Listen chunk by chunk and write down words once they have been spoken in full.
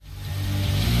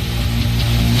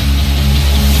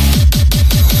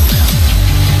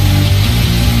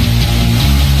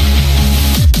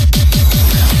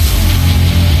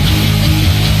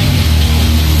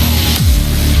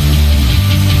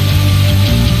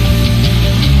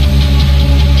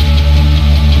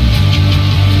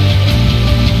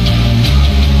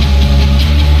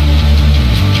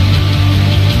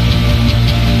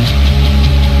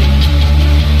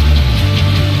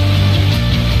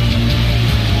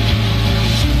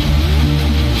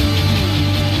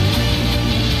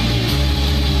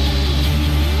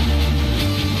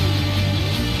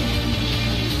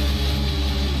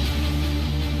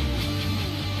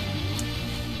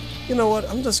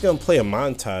what? I'm just gonna play a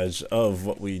montage of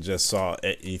what we just saw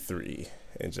at E3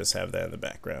 and just have that in the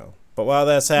background. But while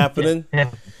that's happening,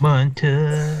 Have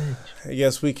montage. I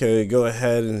guess we could go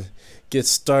ahead and get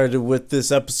started with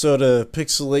this episode of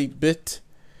Pixel 8 Bit,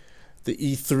 the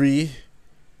E3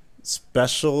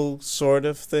 special sort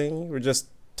of thing. We're just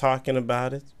talking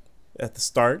about it at the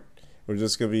start. We're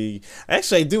just gonna be.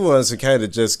 Actually, I do want us to kind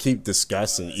of just keep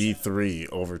discussing E3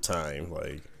 over time,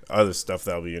 like other stuff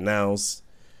that'll be announced,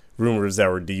 rumors that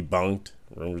were debunked,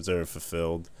 rumors that were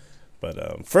fulfilled.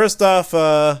 But first off,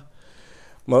 I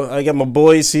got my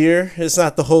boys here. It's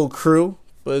not the whole crew,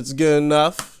 but it's good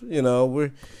enough. You know,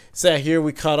 we sat here.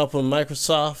 We caught up on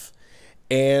Microsoft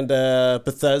and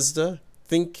Bethesda. I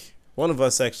think one of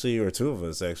us actually, or two of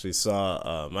us actually,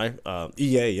 saw my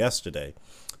EA yesterday.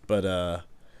 But to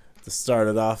start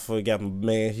it off, we got my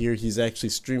man here. He's actually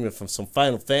streaming from some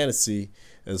Final Fantasy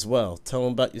as well. Tell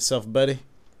him about yourself, buddy.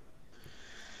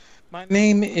 My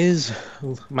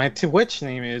Twitch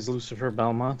name is Lucifer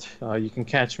Belmont. You can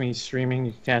catch me streaming.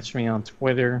 You can catch me on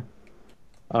Twitter,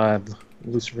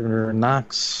 Lucifer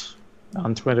Knox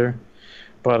on Twitter.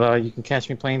 But you can catch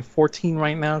me playing 14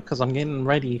 right now because I'm getting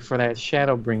ready for that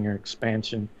Shadowbringer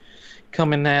expansion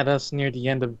coming at us near the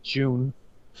end of June.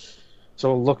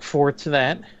 So look forward to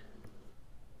that.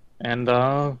 And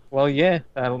my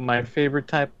favorite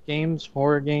type of games: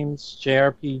 horror games,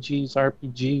 JRPGs,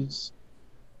 RPGs.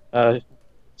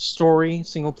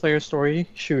 Single-player story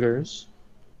shooters.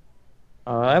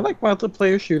 I like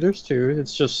multiplayer shooters too.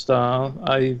 It's just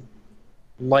I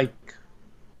like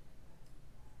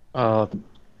the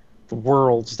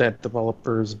worlds that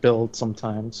developers build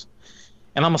sometimes.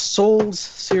 And I'm a Souls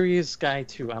series guy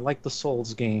too. I like the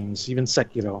Souls games, even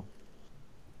Sekiro,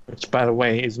 which, by the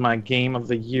way, is my game of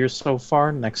the year so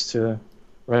far, next to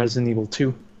Resident Evil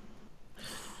 2.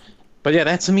 But yeah,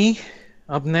 that's me.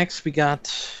 Up next, we got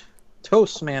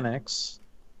Toastman X,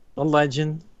 the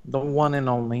legend, the one and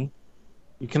only.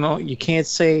 You can't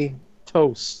say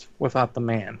toast without the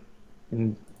man,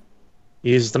 and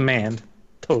he is the man,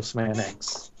 Toastman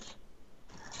X.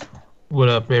 What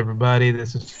up, everybody?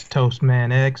 This is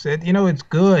Toastman X. It's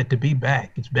good to be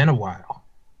back. It's been a while.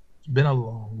 It's been a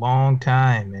long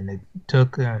time, and it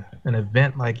took an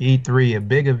event like E3, a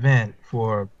big event,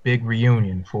 for a big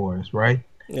reunion for us, right?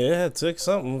 Yeah, it took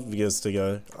something to get us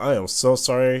together. I am so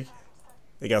sorry.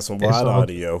 They got some It's bad all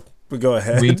audio. But go we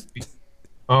ahead.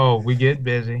 we get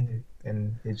busy,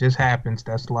 and it just happens.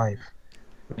 That's life.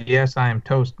 Yes, I am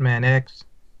Toastman X.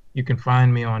 You can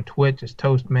find me on Twitch as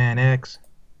Toastman X.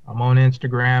 I'm on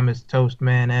Instagram as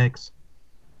Toastman X.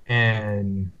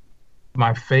 And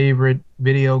my favorite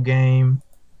video game,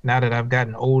 now that I've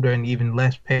gotten older and even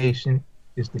less patient,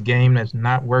 is the game that's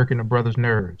not working the brother's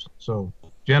nerves. So,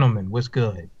 gentlemen, what's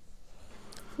good?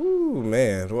 Ooh,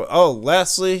 man. Well,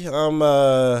 lastly, I'm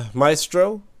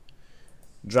Maestro,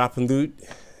 dropping loot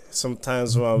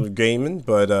sometimes when I'm gaming.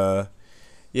 But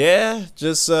yeah,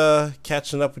 just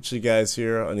catching up with you guys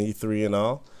here on E3 and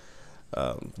all.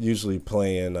 Usually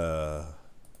playing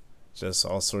just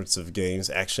all sorts of games,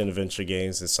 action adventure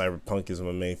games, and Cyberpunk is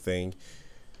my main thing.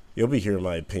 You'll be hearing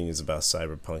my opinions about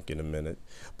Cyberpunk in a minute.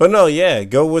 But no, yeah,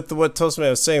 go with what Toastman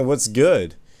was saying. What's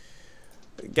good?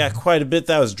 Got quite a bit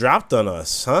that was dropped on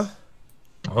us, huh?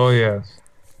 Oh, yes.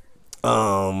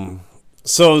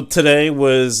 So today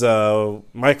was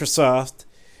Microsoft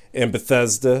and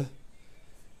Bethesda.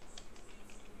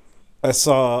 I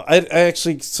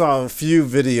actually saw a few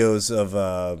videos of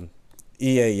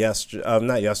EA yesterday,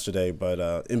 not yesterday,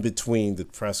 but in between the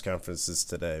press conferences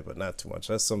today, but not too much.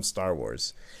 That's some Star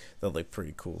Wars that look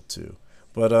pretty cool too.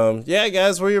 But yeah,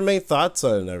 guys, what are your main thoughts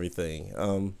on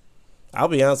everything? I'll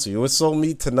be honest with you. What sold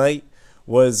me tonight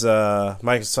was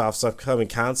Microsoft's upcoming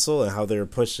console and how they were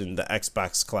pushing the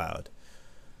Xbox Cloud.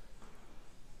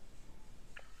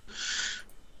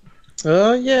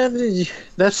 Yeah,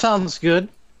 that sounds good.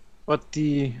 But do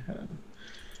you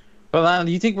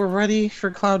think we're ready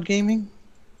for cloud gaming?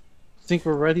 Think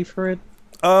we're ready for it?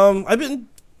 I've been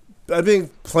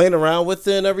playing around with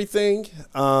it and everything.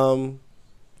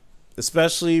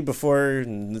 Especially before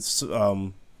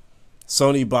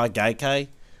Sony bought Gaikai.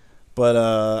 But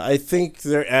I think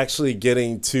they're actually we're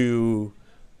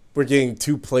getting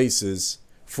two places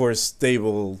for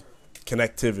stable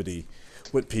connectivity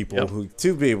with people Yep. who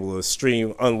to be able to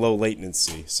stream on low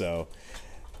latency. So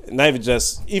not even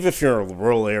if you're in a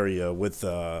rural area with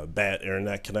bad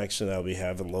internet connection that'll be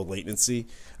having low latency,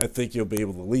 I think you'll be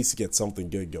able to at least get something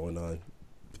good going on.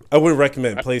 I wouldn't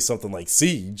recommend play something like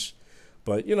Siege,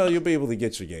 but you'll be able to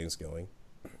get your games going.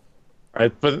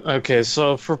 Right, but okay,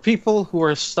 so for people who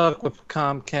are stuck with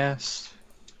Comcast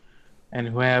and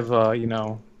who have, a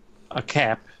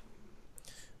cap,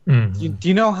 Do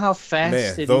you know how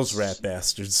fast Man, it those eats? rat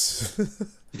bastards.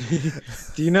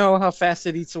 Do you know how fast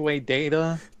it eats away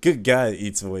data? Good guy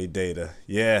eats away data.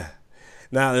 Yeah.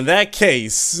 Now, in that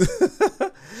case,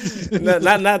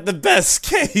 not the best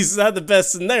case, not the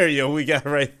best scenario we got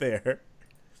right there.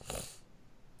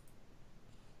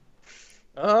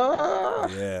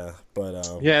 Yeah,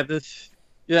 but Yeah,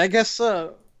 yeah, I guess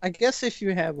if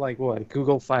you have like what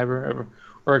Google Fiber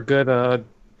or a good or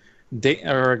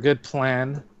a good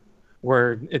plan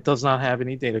where it does not have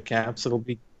any data caps, it'll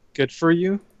be good for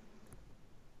you.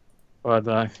 But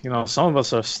some of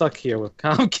us are stuck here with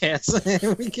Comcast.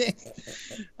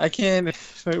 I can't.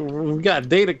 We got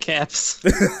data caps.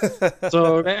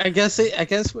 So I guess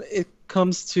it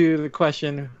comes to the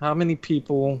question: how many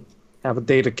people have a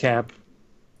data cap?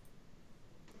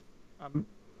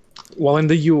 Well, in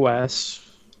the U.S.,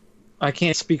 I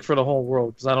can't speak for the whole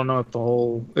world because I don't know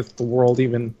if the world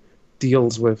even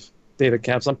deals with data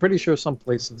caps. I'm pretty sure some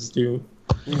places do,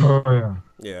 Oh yeah.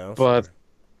 yeah, I'm but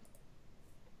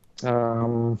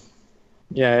sure.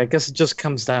 yeah, I guess it just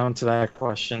comes down to that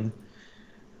question: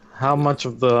 how much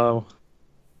of the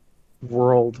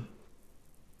world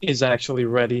is actually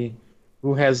ready?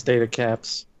 Who has data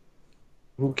caps?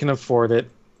 Who can afford it?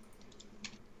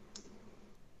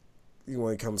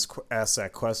 When it comes ask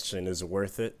that question, is it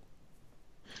worth it?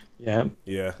 Yeah.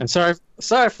 Yeah. And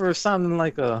sorry for sounding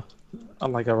like a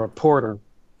reporter.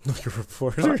 Like a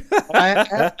reporter.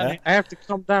 I have to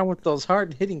come down with those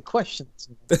hard hitting questions.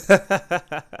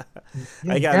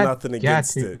 I got nothing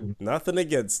against to. it. Nothing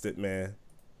against it, man.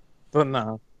 But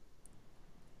no,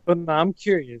 I'm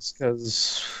curious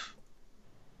because,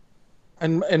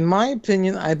 in my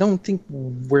opinion, I don't think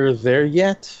we're there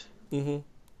yet. Mm-hmm.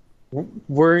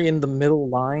 We're in the middle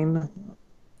line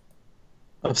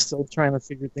of still trying to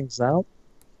figure things out.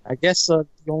 I guess the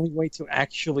only way to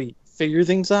actually figure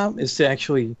things out is to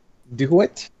actually do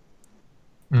it,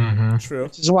 Mm-hmm. True.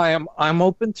 which is why I'm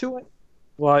open to it.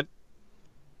 But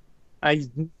I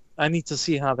I need to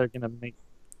see how they're gonna make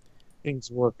things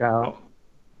work out.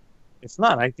 If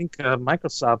not, I think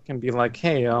Microsoft can be like,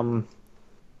 hey,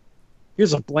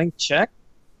 here's a blank check.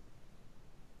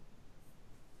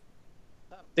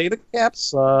 Data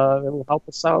caps, it will help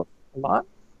us out a lot.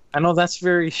 I know that's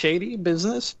very shady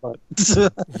business, but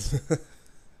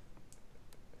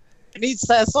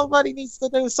somebody needs to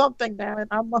do something, damn it.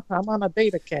 I'm on a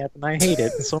data cap and I hate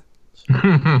it. So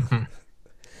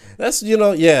That's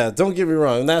yeah. Don't get me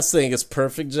wrong. I'm not saying it's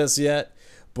perfect just yet,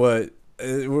 but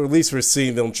at least we're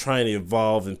seeing them trying to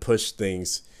evolve and push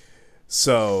things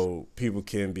so people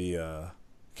can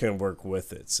work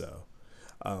with it. So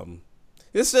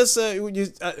it's just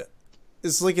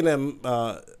it's looking at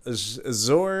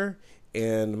Azure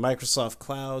and Microsoft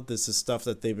Cloud. This is stuff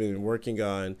that they've been working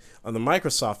on the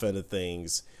Microsoft end of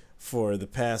things for the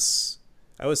past,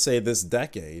 I would say, this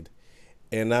decade,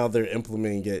 and now they're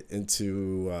implementing it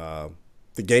into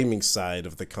the gaming side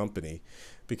of the company.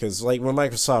 Because like when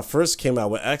Microsoft first came out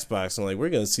with Xbox, I'm like, we're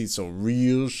gonna see some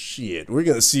real shit. We're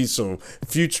gonna see some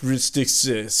futuristic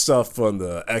stuff on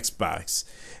the Xbox,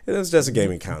 and it was just a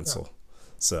gaming console.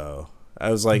 So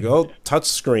I was like, oh, touch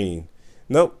screen.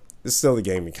 Nope, it's still a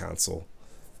gaming console.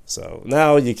 So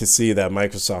now you can see that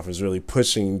Microsoft is really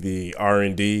pushing the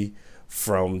R&D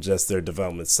from just their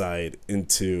development side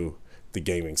into the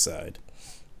gaming side.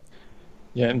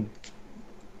 yeah, and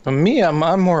for me,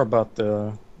 I'm more about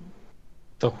the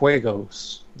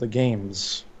juegos, the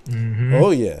games. Mm-hmm.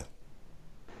 Oh yeah.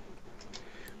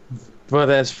 But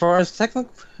as far as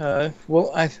technical,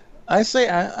 well, I say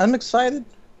I'm excited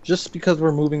just because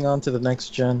we're moving on to the next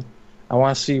gen. I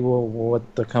want to see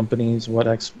what the companies, what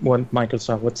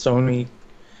Microsoft, what Sony,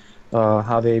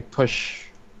 how they push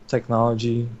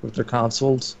technology with their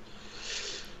consoles.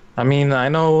 I mean, I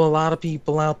know a lot of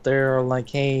people out there are like,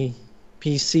 "Hey,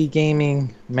 PC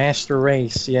gaming, master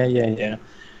race, yeah.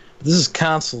 This is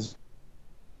consoles.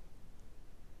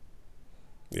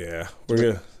 Yeah,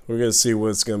 we're gonna see what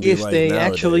it's gonna be If like they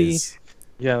actually, nowadays.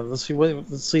 yeah, let's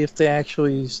see if they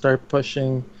actually start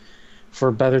pushing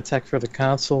for better tech for the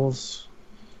consoles.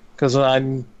 Because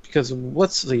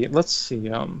let's see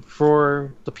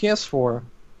for the PS4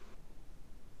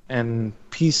 and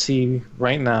PC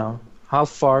right now, how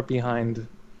far behind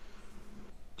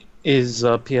is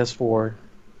PS4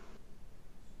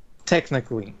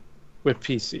 technically with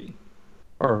PC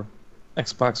or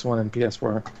Xbox One and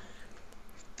PS4?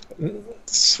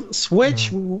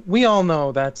 Switch, we all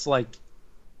know that's like,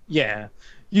 yeah,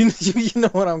 you know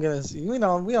what I'm gonna see. We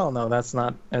all know that's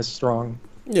not as strong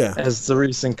Yeah, as the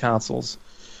recent consoles,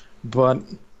 but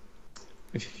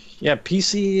yeah,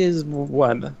 PC is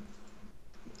what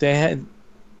they had.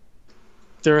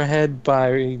 they're ahead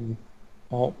by,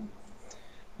 well,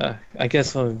 I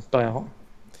guess by, I want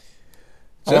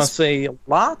to Just say a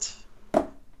lot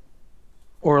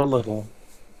or a little.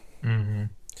 Mm-hmm.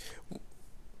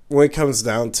 when it comes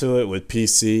down to it with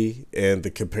PC and the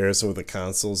comparison with the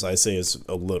consoles, I say it's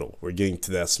a little. We're getting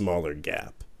to that smaller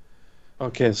gap.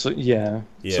 Okay, so yeah.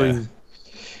 Yeah.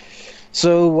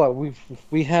 So what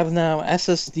we have now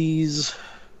SSDs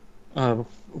uh,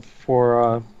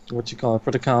 for what you call it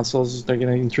for the consoles. They're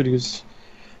going to introduce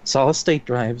solid state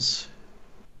drives.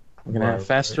 We're going to have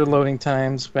faster loading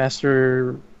times,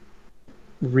 faster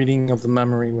reading of the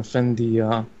memory within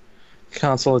the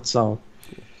console itself.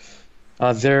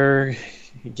 They're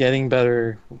getting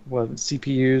better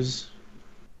CPUs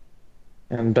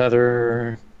and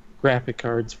better graphic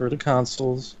cards for the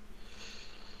consoles.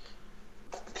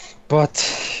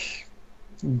 But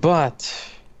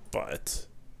But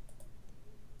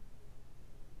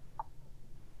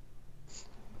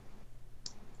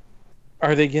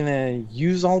are they gonna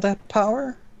use all that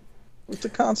power with the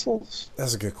consoles?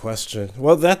 that's a good question.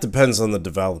 Well, that depends on the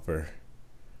developer.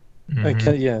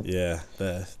 Okay, yeah. Yeah,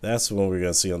 that's when we're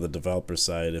going to see on the developer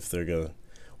side if they're going to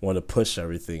want to push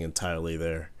everything entirely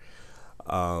there.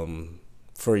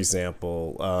 For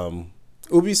example,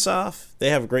 Ubisoft, they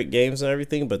have great games and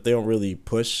everything, but they don't really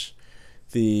push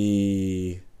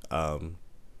the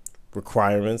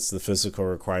requirements, the physical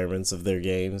requirements of their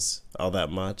games all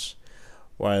that much.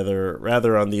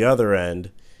 Rather on the other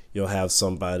end, you'll have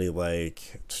somebody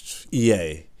like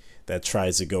EA that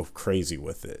tries to go crazy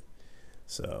with it.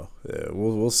 So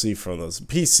we'll see from those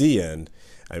PC end.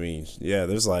 I mean, yeah,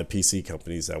 there's a lot of PC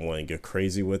companies that want to get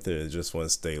crazy with it and just want to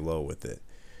stay low with it.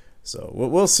 So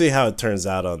we'll see how it turns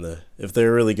out if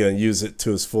they're really going to use it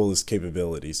to its fullest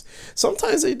capabilities.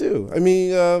 Sometimes they do. I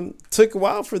mean, took a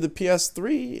while for the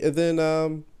PS3, and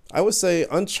then I would say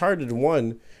Uncharted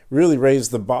 1 really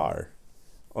raised the bar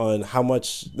on how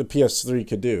much the PS3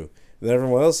 could do. And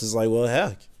everyone else is like, well,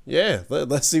 heck, yeah,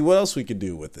 let's see what else we could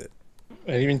do with it.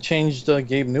 It even changed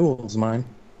Gabe Newell's mind.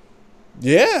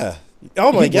 Yeah.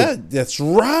 Oh my God, that's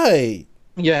right.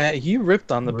 Yeah, he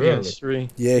ripped on the Really? PS3.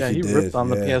 Yeah, he did, ripped on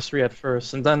the yeah. PS3 at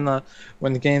first, and then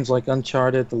when the games like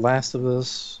Uncharted, The Last of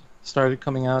Us started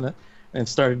coming out, and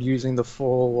started using the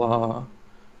full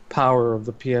power of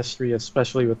the PS3,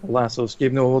 especially with The Last of Us,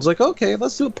 Gabe Newell was like, "Okay,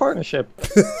 let's do a partnership.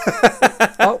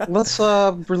 Let's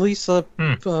release a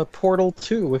Portal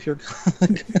 2 with your."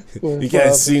 You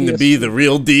guys seem to be the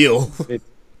real deal.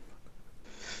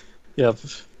 Yeah,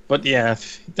 but yeah,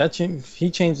 he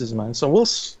changed his mind. So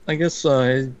I guess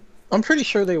I'm pretty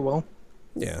sure they will,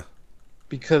 Yeah.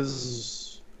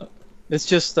 because it's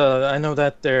just I know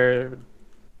that they're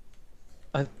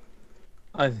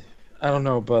I don't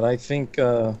know, but I think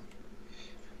I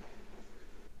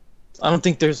don't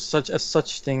think there's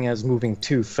such thing as moving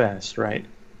too fast, right?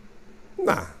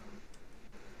 Nah.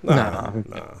 Nah.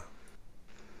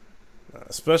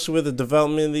 Especially with the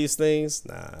development of these things,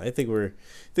 I think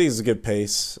it's a good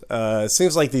pace. It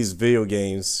seems like these video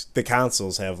games, the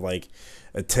consoles have like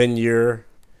a 10-year,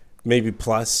 maybe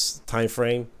plus time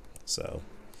frame. So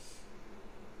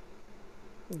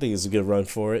I think it's a good run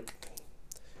for it.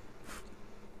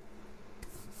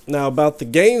 Now about the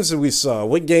games that we saw,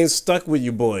 what games stuck with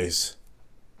you boys?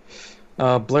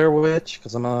 Blair Witch,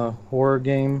 because I'm a horror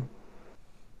game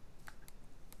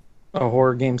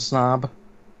snob,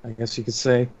 I guess you could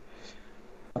say.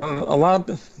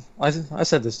 I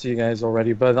said this to you guys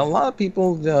already, but a lot of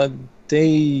people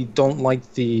they don't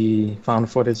like the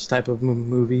found footage type of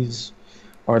movies,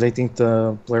 or they think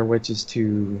the Blair Witch is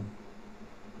too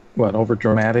over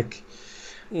dramatic.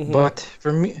 Mm-hmm.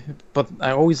 But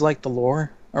I always like the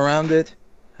lore around it,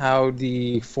 how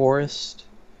the forest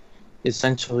is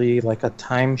essentially like a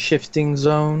time shifting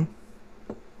zone.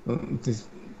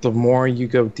 The more you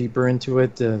go deeper into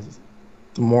it, the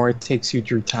more it takes you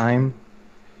through time.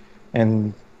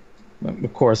 And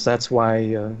of course, that's why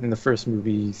in the first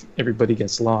movie, everybody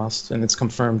gets lost, and it's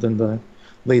confirmed in the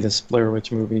latest Blair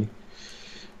Witch movie.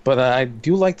 But I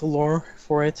do like the lore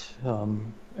for it,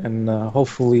 and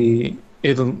hopefully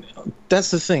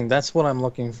that's the thing. That's what I'm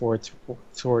looking forward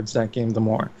towards that game the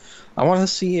more. I want to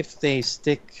see if they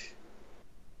stick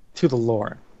to the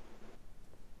lore.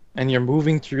 And you're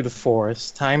moving through the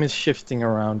forest, time is shifting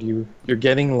around you, you're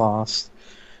getting lost.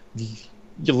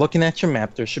 You're looking at your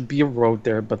map, there should be a road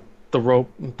there, but the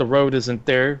road isn't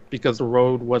there because the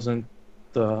road wasn't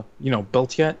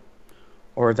built yet,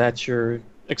 or that you're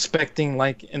expecting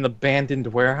like an abandoned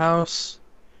warehouse,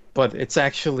 but it's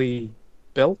actually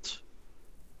built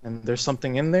and there's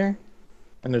something in there,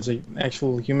 and there's an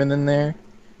actual human in there,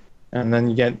 and then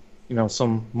you get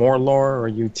some more lore, or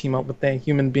you team up with that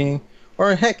human being,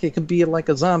 Or heck, it could be like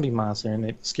a zombie monster and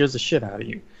it scares the shit out of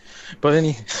you. But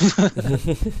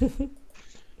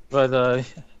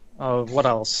what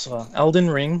else?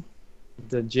 Elden Ring,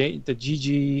 the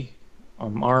GG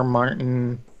R.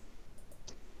 Martin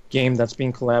game that's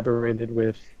being collaborated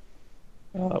with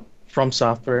From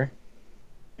Software.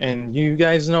 And you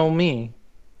guys know me.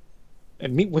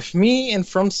 With me and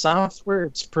From Software,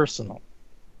 it's personal.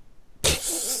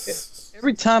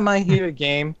 Every time I hear a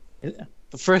game,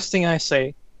 the first thing I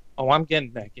say, "Oh, I'm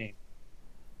getting that game."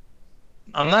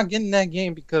 I'm not getting that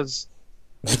game because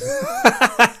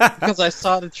I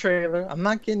saw the trailer. I'm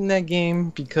not getting that game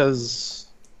because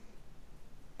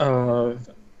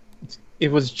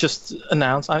it was just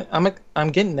announced.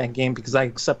 I'm getting that game because I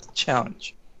accept the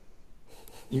challenge.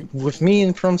 With me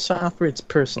and From Software, it's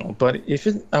personal. But if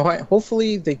it,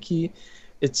 hopefully they keep,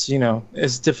 it's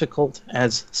as difficult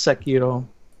as Sekiro,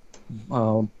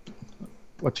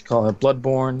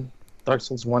 Bloodborne, Dark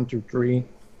Souls 1 through 3,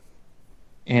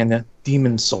 and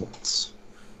Demon Souls.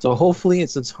 So hopefully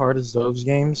it's as hard as those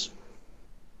games,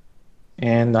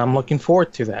 and I'm looking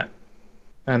forward to that.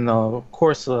 And of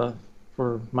course, for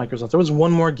Microsoft, there was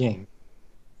one more game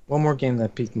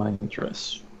that piqued my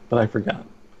interest, but I forgot.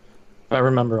 If I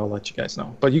remember, I'll let you guys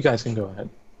know. But you guys can go ahead.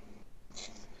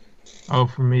 Oh,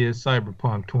 for me, it's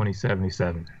Cyberpunk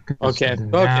 2077. Okay.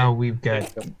 Now we've got.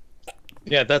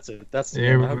 Yeah, that's it.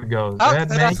 There we go. That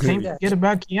man can't forget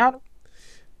about Keanu.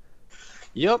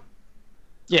 Yep.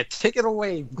 Yeah, take it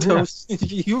away, Toast.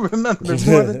 You remember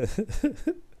more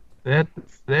than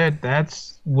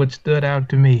that's what stood out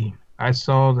to me. I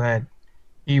saw that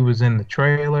he was in the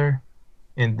trailer,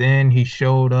 and then he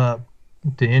showed up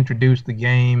to introduce the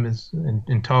game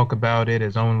and talk about it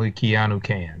as only Keanu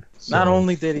can. So. Not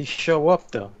only did he show up,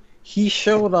 though, he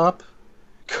showed up,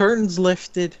 curtains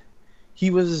lifted.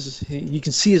 You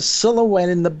can see his silhouette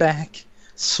in the back,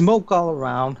 smoke all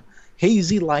around,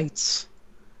 hazy lights.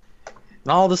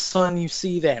 And all of a sudden you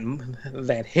see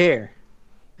that hair.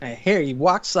 He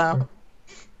walks out,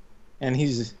 and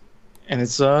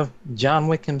it's John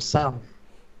Wick himself.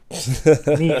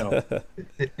 Neo.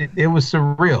 It was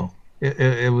surreal.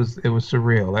 It was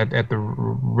surreal. At the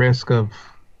risk of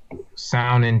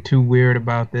sounding too weird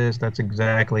about this, that's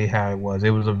exactly how it was. It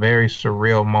was a very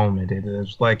surreal moment. It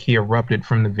was like he erupted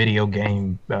from the video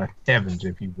game heavens,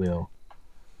 if you will.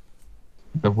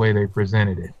 The way they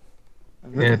presented it.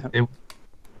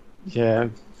 Yeah,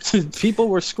 people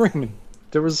were screaming.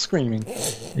 There was screaming.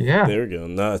 Yeah, they were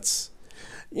going nuts.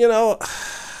 I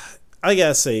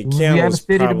gotta say, Keanu was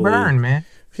probably burn, man.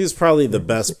 He's probably the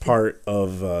best part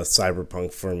of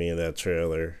Cyberpunk for me in that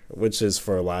trailer, which is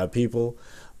for a lot of people.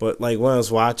 But like when I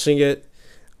was watching it,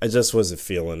 I just wasn't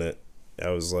feeling it. I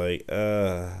was like,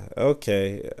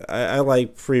 okay. I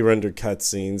like pre-rendered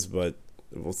cutscenes, but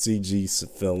CG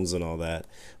films and all that.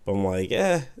 But I'm like,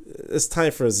 it's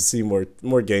time for us to see more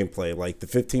gameplay. Like the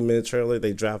 15-minute trailer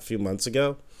they dropped a few months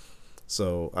ago.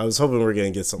 So I was hoping we were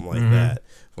gonna get something like that.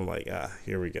 I'm like,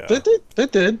 here we go. They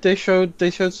did. They showed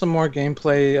some more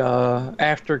gameplay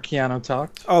after Keanu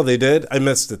talked. Oh, they did? I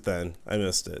missed it then. I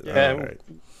missed it. Yeah, right.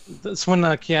 That's when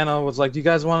Keanu was like, "Do you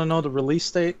guys want to know the release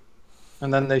date?"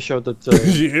 And then they showed the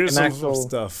Here's some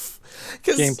stuff.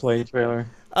 Gameplay trailer.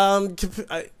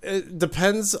 It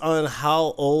depends on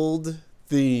how old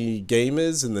the game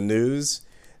is in the news.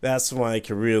 That's when I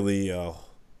can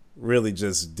really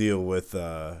just deal with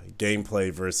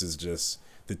gameplay versus just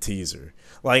the teaser.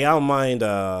 Like I don't mind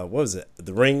what was it?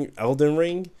 Elden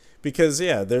Ring? Because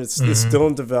it's still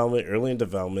in development, early in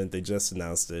development. They just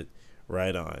announced it.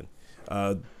 Right on.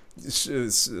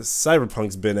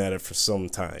 Cyberpunk's been at it for some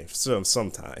time. So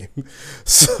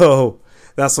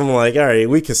that's when I'm like, all right,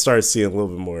 we can start seeing a little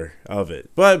bit more of it.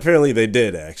 But apparently they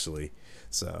did actually.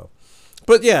 So,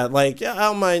 but I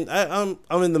don't mind. I'm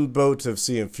in the boat of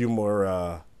seeing a few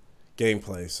more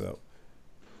gameplay. So,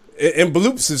 and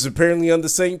Bloops is apparently on the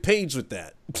same page with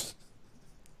that.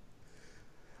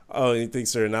 Oh, he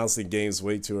thinks they're announcing games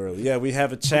way too early. Yeah, we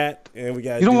have a chat, and we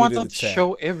got. You don't want them to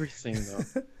show everything, though.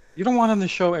 You don't want them to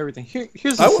show everything. Here's the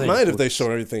thing. I wouldn't mind if they show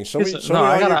everything. Show me all your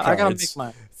cards. I gotta make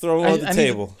mine. Throw them on the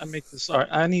table.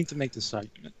 I need to make this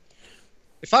argument.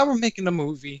 If I were making a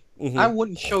movie, I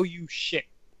wouldn't show you shit.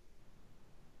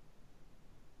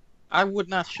 I would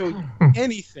not show you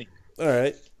anything. All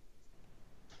right.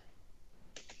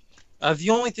 The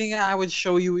only thing I would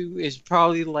show you is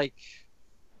probably like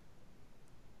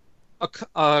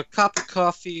a cup of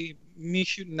coffee, me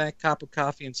shooting that cup of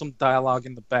coffee, and some dialogue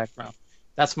in the background.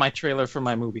 That's my trailer for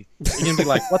my movie. You're going to be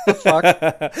like, what the fuck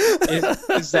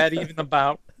is that even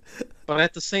about? But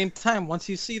at the same time, once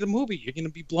you see the movie, you're going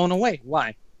to be blown away.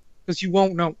 Why? Because you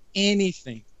won't know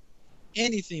anything.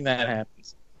 anything that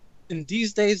happens. And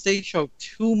these days, they show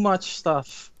too much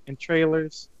stuff in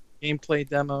trailers, gameplay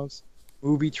demos,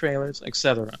 movie trailers,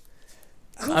 etc.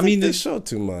 I don't I think mean, they show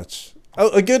too much. Oh,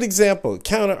 a good example,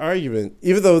 counter argument.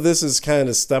 Even though this is kind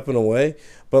of stepping away,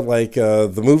 but like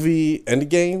the movie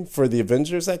Endgame for the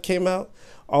Avengers that came out,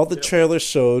 all the trailers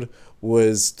showed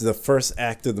was the first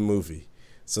act of the movie.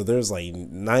 So there's like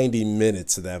 90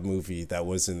 minutes of that movie that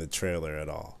was in the trailer at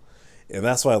all. And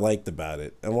that's what I liked about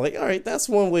it. I'm like, all right, that's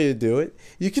one way to do it.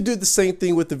 You could do the same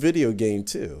thing with the video game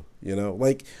too. You know,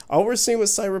 like all we're seeing with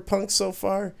Cyberpunk so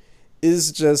far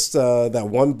is just that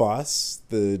one boss,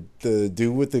 the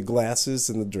dude with the glasses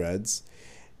and the dreads.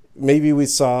 Maybe we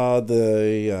saw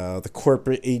the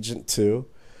corporate agent too,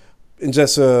 and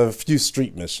just a few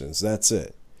street missions. That's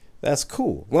it. That's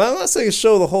cool. Well, I'm not saying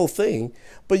show the whole thing,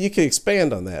 but you can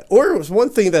expand on that. Or one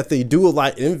thing that they do a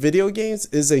lot in video games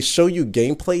is they show you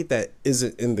gameplay that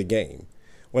isn't in the game.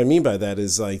 What I mean by that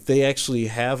is like they actually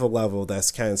have a level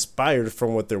that's kind of inspired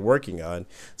from what they're working on,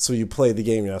 so you play the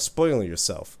game, you're not spoiling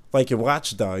yourself. Like in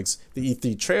Watch Dogs, the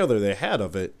E3 trailer they had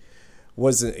of it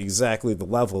wasn't exactly the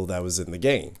level that was in the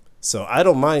game. So I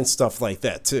don't mind stuff like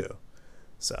that too.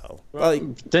 So like,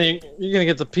 you're gonna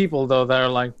get the people though that are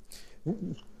like,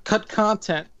 cut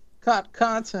content.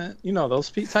 You know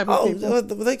those type of people. well,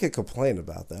 they could complain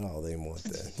about that all they want.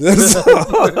 Then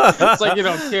It's like you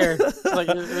don't care. It's like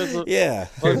yeah.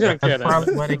 Well, you don't care. That's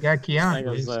probably why they got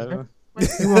Keanu. Like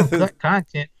You want to cut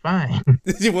content, fine.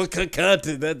 You want cut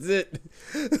content, that's it.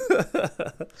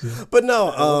 But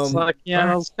no, it's like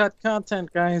let's cut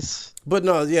content, guys. but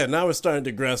no, yeah, now we're starting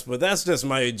to digress, but that's just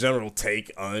my general take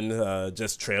on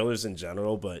just trailers in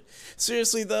general. But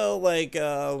seriously though, like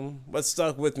what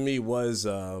stuck with me was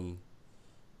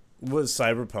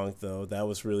Cyberpunk though. That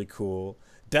was really cool.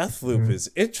 Deathloop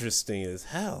is interesting as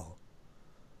hell.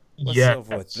 What's up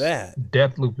with that?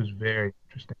 Deathloop is very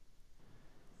interesting.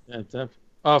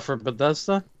 Yeah, for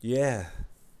Bethesda? Yeah.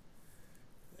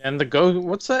 And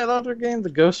what's that other game? The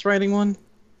ghostwriting one?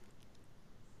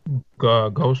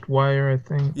 Ghostwire, I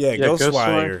think. Yeah,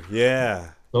 Ghostwire. Yeah.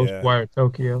 Ghostwire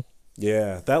Tokyo.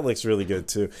 Yeah, that looks really good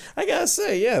too. I gotta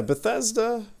say, yeah,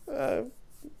 Bethesda,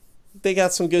 they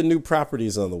got some good new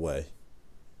properties on the way.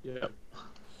 Yeah.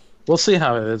 We'll see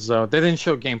how it is, though. They didn't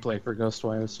show gameplay for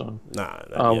Ghostwire, so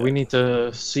Nah. we need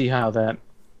to see how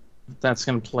that's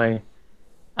gonna play.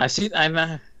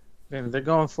 They're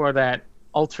going for that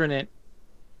alternate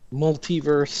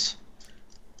multiverse.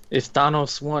 If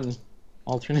Thanos won,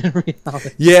 alternate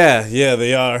reality. Yeah,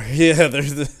 they are. Yeah,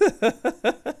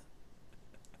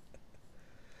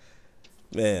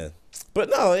 man. But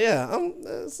no, yeah,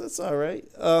 that's all right.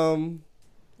 How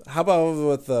about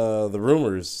with the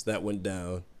rumors that went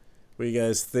down? What are you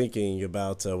guys thinking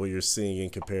about what you're seeing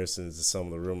in comparison to some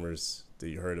of the rumors that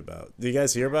you heard about? Did you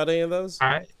guys hear about any of those?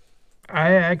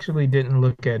 I actually didn't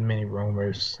look at many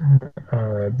rumors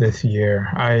this year.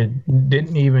 I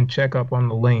didn't even check up on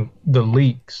the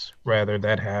leaks rather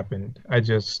that happened. I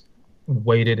just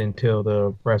waited until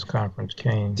the press conference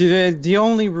came. The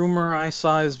only rumor I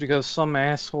saw is because some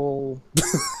asshole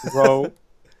wrote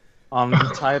on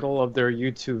the title of their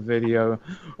YouTube video,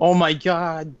 "Oh my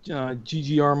God,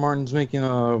 GGR Martin's making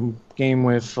a game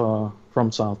with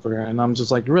From Software," and I'm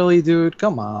just like, really, dude?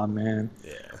 Come on, man.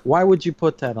 Yeah. Why would you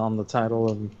put that on the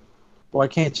title? Why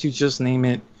can't you just name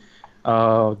it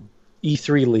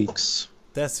E3 Leaks?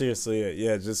 That's seriously it.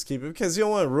 Yeah, just keep it because you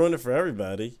don't want to ruin it for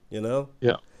everybody, you know?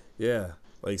 Yeah. Yeah,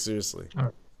 like seriously.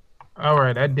 All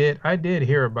right, I did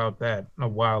hear about that a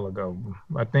while ago.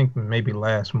 I think maybe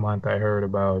last month I heard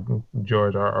about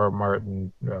George R.R.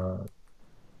 Martin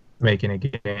making a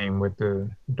game with the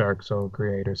Dark Soul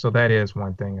creator. So that is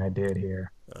one thing I did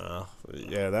hear.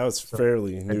 Yeah, that was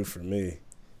fairly new for me.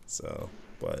 So,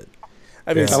 but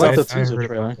I mean, I like the teaser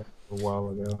trailer a while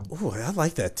ago. Oh, I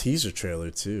like that teaser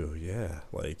trailer too. Yeah,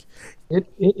 like it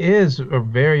is a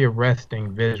very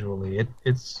arresting visually.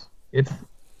 It's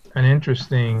an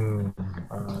interesting.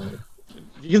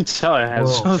 You can tell it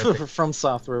has From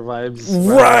Software vibes.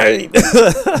 Right.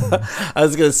 I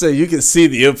was gonna say you can see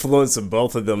the influence of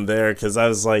both of them there because I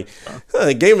was like,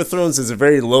 Game of Thrones is a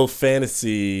very low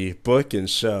fantasy book and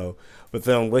show. But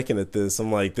then I'm looking at this,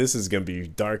 I'm like, this is gonna be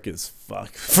dark as fuck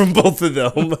from both of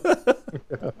them.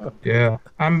 Yeah,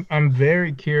 I'm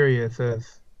very curious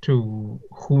as to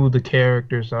who the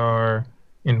characters are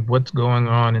and what's going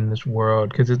on in this world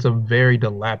because it's a very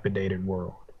dilapidated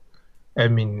world. I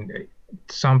mean,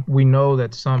 we know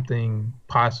that something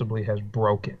possibly has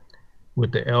broken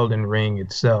with the Elden Ring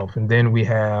itself, and then we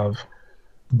have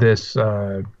this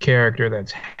character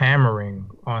that's hammering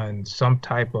on some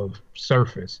type of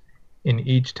surface. And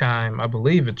each time, I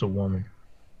believe it's a woman.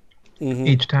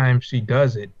 each time she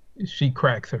does it, she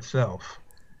cracks herself.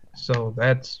 So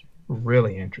that's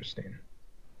really interesting.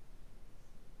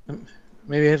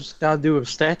 Maybe it's got to do with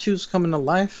statues coming to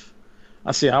life.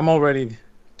 I see. I'm already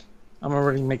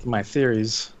making my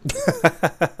theories.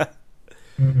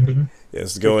 Hmm.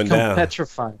 It's They going become down.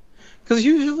 petrified. Because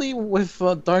usually with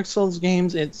Dark Souls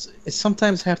games, it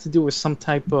sometimes have to do with some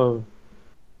type of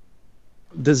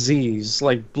disease,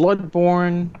 like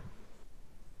Bloodborne.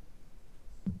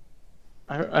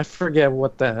 I forget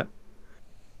what the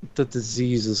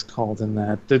disease is called in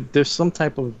that. There's some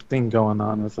type of thing going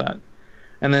on with that.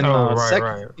 And then Oh,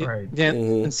 right. yeah, Hmm.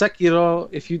 in Sekiro,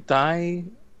 if you die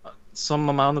some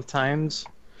amount of times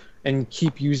and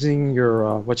keep using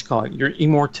your what you call it, your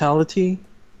immortality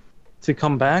to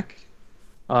come back,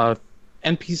 uh,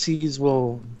 NPCs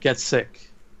will get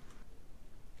sick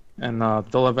and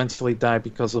they'll eventually die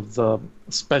because of the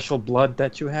special blood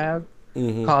that you have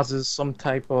Hmm. causes some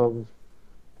type of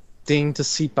thing to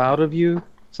seep out of you,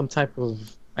 some type of,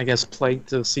 I guess, plague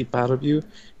to seep out of you,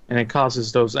 and it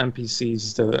causes those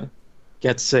NPCs to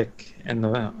get sick and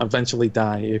eventually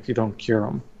die if you don't cure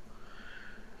them.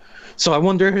 So I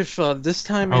wonder if this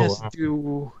time Oh,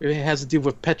 wow. it has to do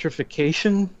with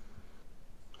petrification?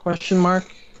 Question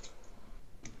mark.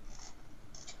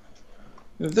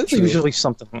 There's True. usually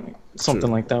something True.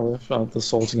 like that with the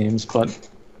Souls games, but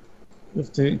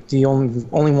if the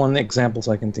only one examples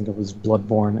I can think of is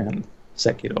Bloodborne and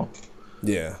Sekiro.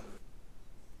 Yeah.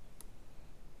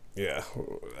 Yeah.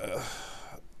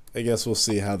 I guess we'll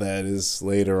see how that is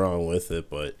later on with it,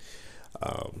 but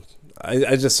um,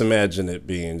 I just imagine it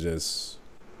being just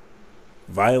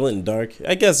violent and dark.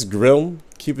 I guess grim.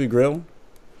 Keep it grim.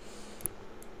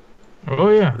 Oh,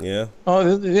 yeah. Yeah.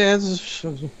 Oh, yeah,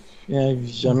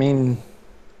 yeah. I mean,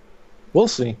 we'll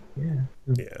see. Yeah.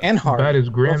 Yeah. And About hard. as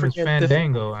Don't grim as forget difficult.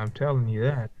 Fandango, I'm telling you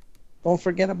that. Don't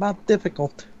forget about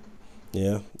difficult.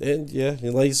 Yeah. And yeah,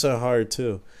 and like you said, hard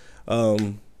too.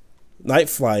 Night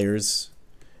Flyers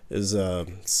is a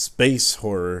space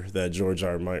horror that George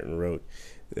R. R. Martin wrote.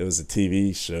 It was a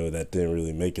TV show that didn't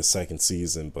really make a second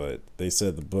season, but they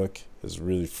said the book is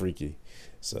really freaky.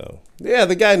 So yeah,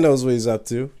 the guy knows what he's up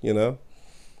to. You know,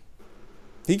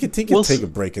 he could We'll take see. a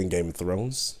break in Game of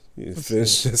Thrones. You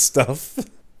finish his stuff.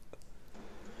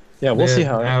 Yeah, we'll see That,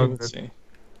 how. now, We'll see.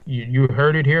 you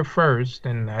heard it here first,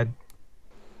 and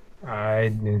I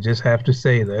just have to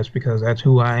say this because that's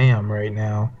who I am right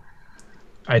now.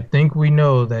 I think we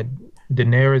know that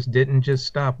Daenerys didn't just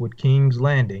stop with King's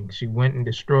Landing. She went and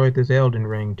destroyed this Elden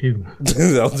Ring too.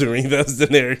 Elden Ring, that's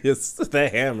Daenerys, the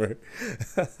hammer.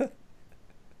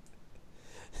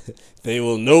 They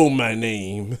will know my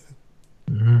name.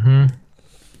 Hmm.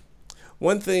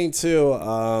 One thing too,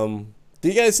 do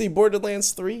you guys see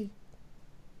Borderlands 3?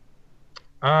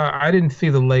 I didn't see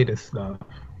the latest stuff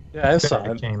Yeah, I saw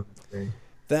that it. came today.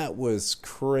 That was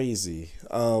crazy.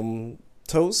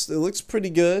 Toast, it looks pretty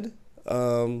good.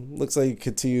 Looks like it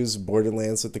continues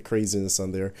Borderlands with the craziness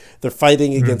on there. They're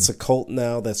fighting against a cult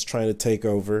now that's trying to take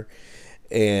over.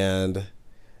 And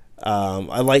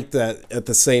I like that at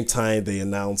the same time they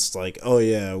announced, like, oh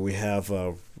yeah, we have,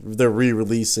 they're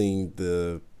re-releasing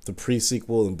the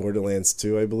pre-sequel in Borderlands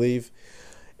 2, I believe.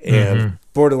 And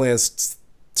Borderlands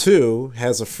 2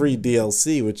 has a free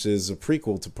DLC, which is a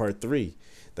prequel to Part 3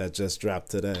 that just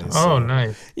dropped today. Oh, So,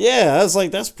 nice. yeah, I was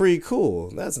like, that's pretty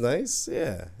cool. That's nice.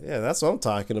 Yeah, that's what I'm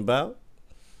talking about.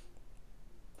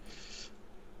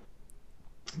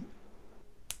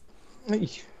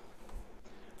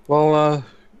 Well,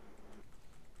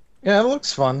 yeah, it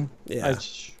looks fun. Yeah.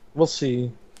 We'll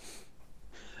see.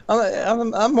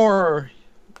 I'm more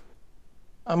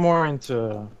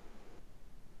into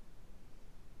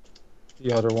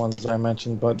the other ones I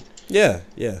mentioned, but Yeah.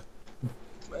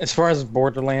 as far as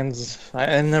Borderlands,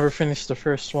 I never finished the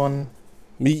first one.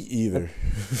 Me either.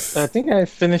 I think I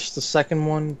finished the second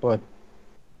one, but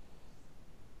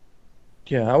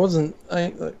yeah, I wasn't.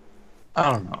 I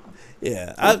don't know.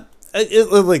 Yeah,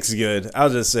 it looks good. I'll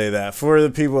just say that. For the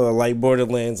people that like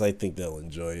Borderlands, I think they'll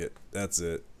enjoy it. That's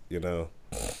it, you know.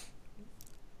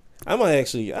 I don't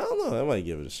know, I might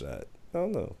give it a shot. I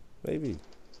don't know. Maybe.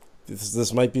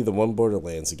 This might be the one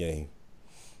Borderlands game.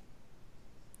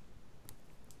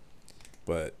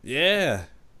 But, yeah.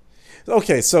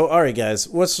 Okay, so, alright, guys.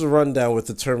 What's the rundown with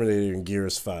the Terminator and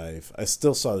Gears 5? I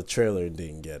still saw the trailer and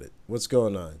didn't get it. What's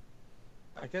going on?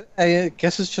 I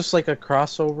guess it's just like a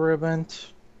crossover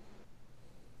event.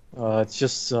 It's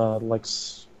just like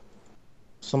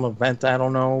some event. I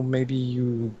don't know. Maybe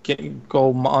you go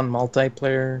on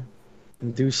multiplayer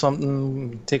and do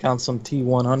something. Take on some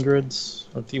T100s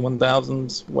or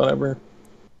T1000s, whatever.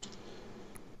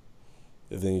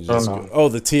 And then you Oh just no. go. Oh,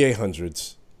 the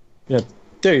T800s. Yeah,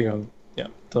 there you go. Yeah,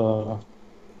 the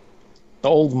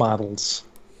old models.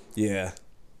 Yeah.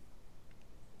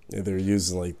 Yeah, they were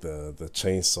using like the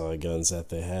chainsaw guns that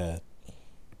they had.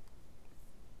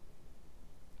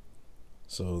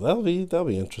 So that'll be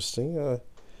interesting.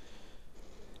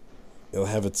 It'll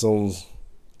have its own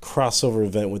crossover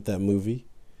event with that movie.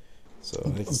 So I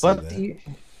can see But that.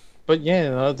 but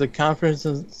yeah, the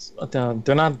conferences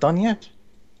they're not done yet.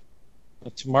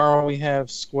 Tomorrow we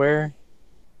have Square,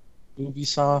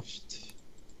 Ubisoft,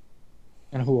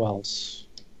 and who else?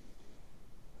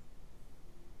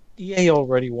 EA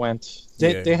already went.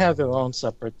 They Yeah. have their own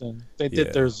separate thing. They did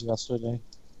Yeah. theirs yesterday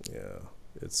Yeah.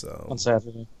 It's on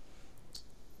Saturday.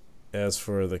 as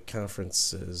for the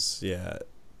conferences, yeah,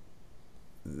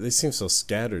 they seem so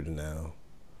scattered now.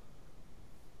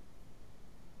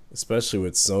 Especially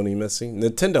with Sony missing.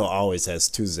 Nintendo always has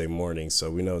Tuesday mornings,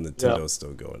 so we know Nintendo's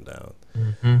still going down.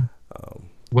 Hmm. Um,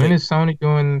 When is Sony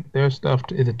doing their stuff?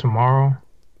 Is it tomorrow?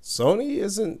 Sony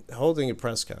isn't holding a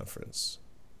press conference.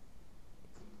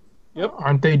 Yep.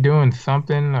 Aren't they doing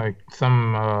something like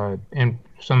some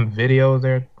video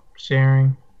they're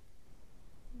sharing?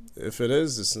 If it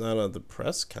is, it's not on the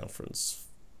press conference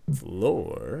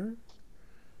floor.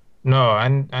 No, I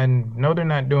know they're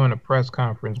not doing a press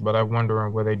conference, but I'm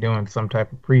wondering were they doing some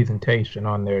type of presentation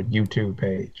on their YouTube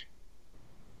page?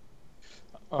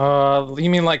 You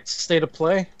mean like State of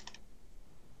Play?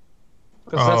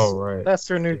 Because Oh, right. that's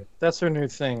their new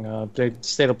thing. They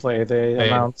State of Play. They State of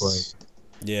announce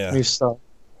Yeah. new stuff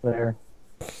there.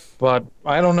 But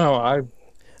I don't know. I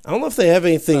don't know if they have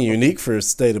anything unique for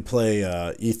State of Play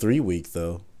E3 week,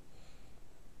 though.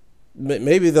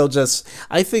 Maybe they'll just...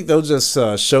 I think they'll just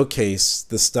showcase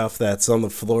the stuff that's on the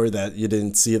floor that you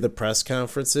didn't see at the press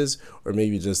conferences, or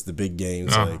maybe just the big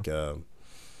games like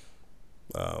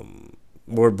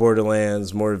more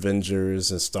Borderlands, more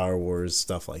Avengers, and Star Wars,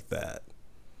 stuff like that.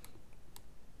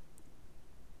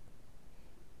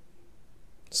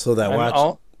 So that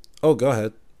Oh, go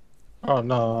ahead. Oh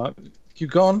no,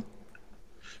 keep going.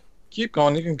 Keep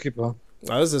going. You can keep on.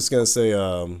 I was just gonna say,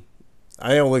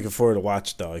 I am looking forward to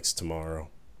Watch Dogs tomorrow.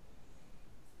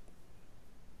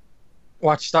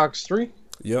 Watch Dogs 3?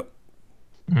 Yep.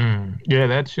 Yeah,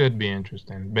 that should be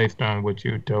interesting based on what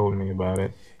you told me about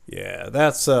it. Yeah,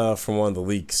 that's from one of the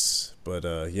leaks. But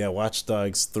yeah, Watch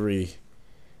Dogs 3.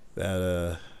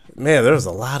 That man, there was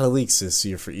a lot of leaks this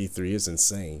year for E3. It's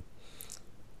insane.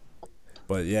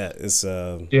 But yeah, it's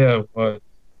Yeah, but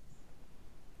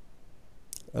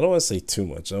I don't want to say too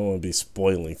much. I don't want to be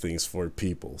spoiling things for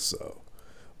people. So,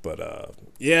 but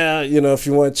yeah, if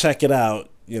you want to check it out,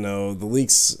 the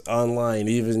leaks online.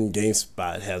 Even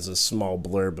GameSpot has a small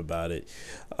blurb about it.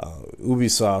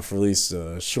 Ubisoft released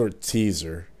a short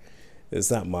teaser.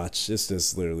 It's not much. It's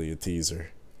just literally a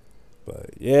teaser.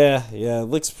 But yeah, it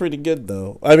looks pretty good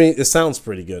though. I mean, it sounds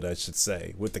pretty good, I should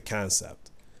say, with the concept.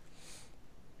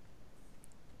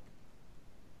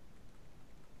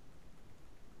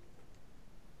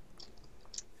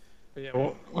 Yeah.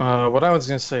 Well, what I was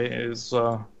gonna say is,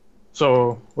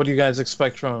 so what do you guys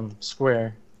expect from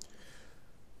Square?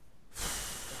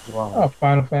 oh,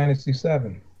 Final Fantasy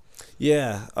VII.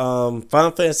 Yeah,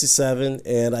 Final Fantasy VII,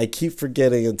 and I keep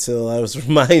forgetting until I was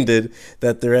reminded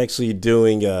that they're actually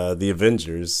doing the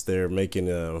Avengers. They're making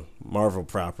a Marvel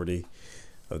property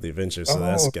of the Avengers, so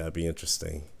that's got to be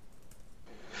interesting.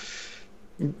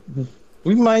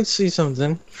 We might see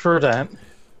something for that.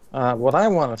 What I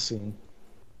want to see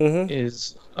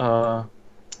is a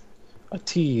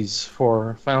tease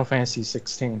for Final Fantasy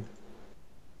 16.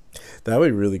 That would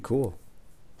be really cool.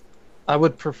 I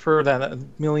would prefer that a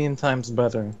million times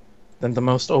better than the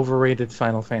most overrated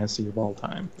Final Fantasy of all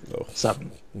time. Oh,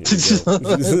 7. We're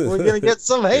We're gonna get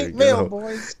some hate mail,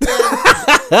 boys.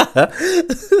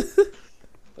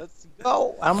 Let's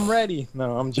go. I'm ready.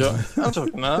 No, I'm joking. I'm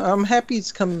joking. I'm happy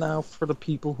it's coming out for the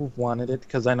people who've wanted it,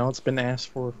 because I know it's been asked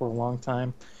for a long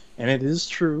time, and it is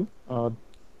true.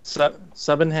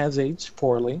 7 has aged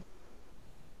poorly.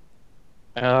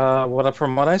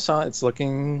 From what I saw, it's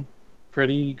looking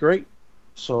pretty great.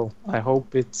 So I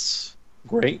hope it's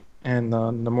great, and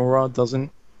Nomura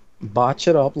doesn't botch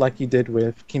it up like he did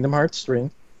with Kingdom Hearts 3.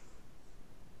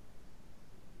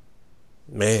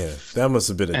 Man, that must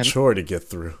have been a chore to get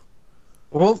through.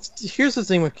 Well, here's the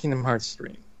thing with Kingdom Hearts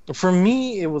 3. For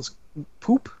me, it was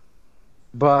poop,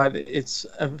 but it's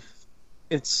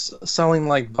selling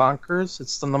like bonkers.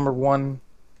 It's the number 1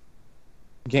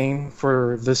 game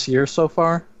for this year so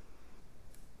far.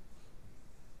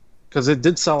 Because it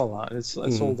did sell a lot. It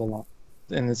sold a lot.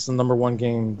 And it's the number 1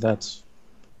 game that's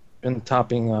been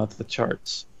topping the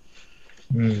charts.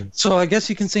 So I guess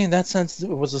you can say in that sense it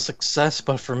was a success,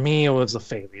 but for me it was a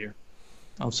failure.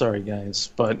 I'm sorry,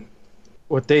 guys, but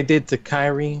what they did to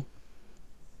Kyrie,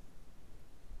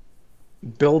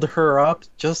 build her up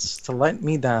just to let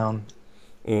me down.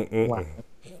 Wow.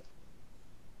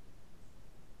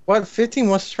 But 15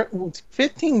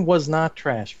 was not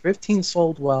trash. 15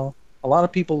 sold well. A lot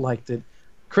of people liked it.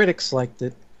 Critics liked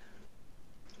it.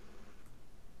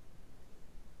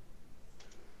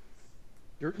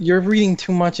 You're reading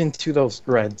too much into those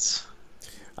threads.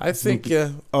 I think.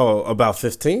 About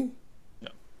 15.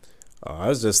 Oh, I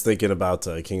was just thinking about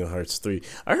Kingdom Hearts 3.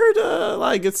 I heard a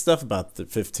lot of good stuff about the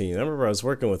 15. I remember I was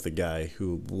working with a guy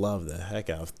who loved the heck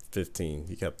out of 15.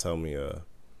 He kept telling me to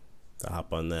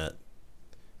hop on that.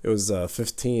 It was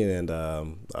 15 and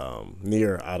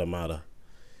Nier Automata.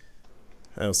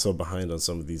 I was so behind on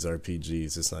some of these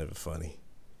RPGs, it's not even funny.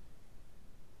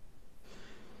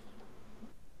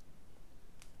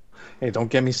 Hey,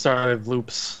 don't get me started,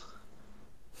 Loops.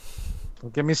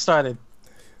 Don't get me started.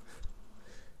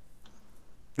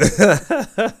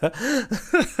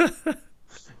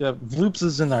 Yeah, Loops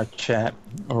is in our chat,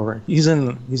 or he's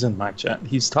in my chat.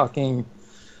 He's talking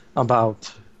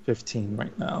about 15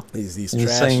 right now. He's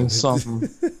saying some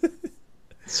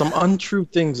untrue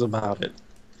things about it.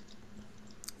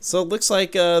 So it looks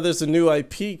like there's a new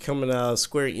IP coming out of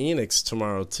Square Enix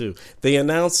tomorrow too. They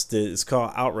announced it. It's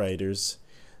called Outriders.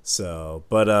 So,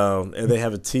 but and they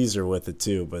have a teaser with it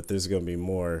too. But there's gonna be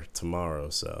more tomorrow.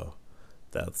 So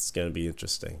that's gonna be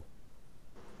interesting.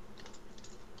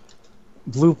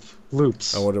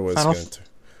 Loops. I wonder what it's going to.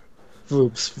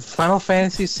 Loops. Final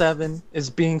Fantasy VII is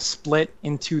being split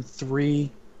into 3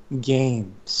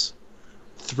 games.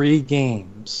 3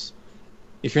 games.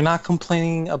 If you're not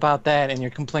complaining about that and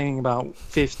you're complaining about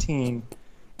 15,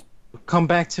 come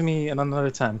back to me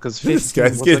another time, because 15 this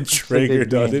guy's getting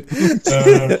triggered on it.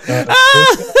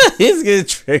 He's getting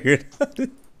triggered on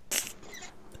it.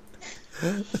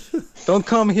 Don't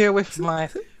come here with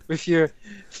your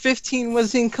 15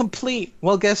 was incomplete.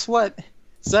 Well, guess what?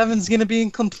 7's gonna be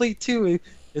incomplete too.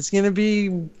 It's gonna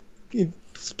be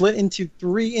split into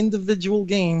 3 individual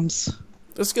games.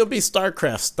 It's gonna be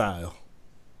StarCraft style.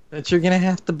 That you're gonna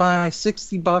have to buy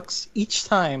 $60 each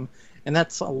time, and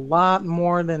that's a lot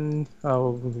more than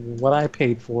what I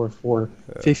paid for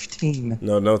 15.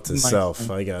 No, note to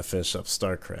self, I gotta finish up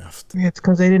StarCraft. Yeah, it's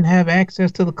because they didn't have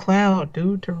access to the cloud,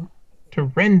 dude, to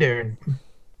render,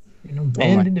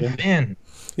 bend and defend.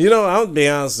 I'll be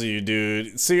honest with you,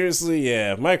 dude. Seriously,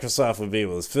 yeah, Microsoft would be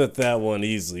able to fit that one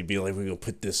easily. Be like, we're gonna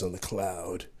put this on the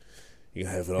cloud. You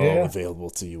have it all available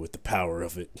to you with the power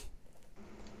of it.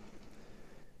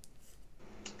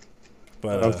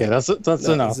 But, okay, that's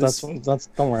enough. That's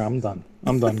don't worry, I'm done.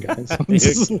 I'm done, guys.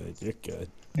 You're good.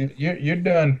 You're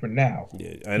done for now.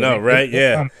 Yeah, I know, right?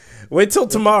 Yeah. Wait till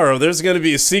tomorrow. There's going to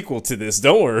be a sequel to this.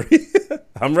 Don't worry.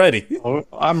 I'm ready. Oh,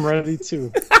 I'm ready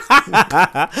too.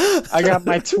 I got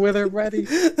my Twitter ready.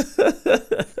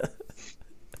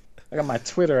 I got my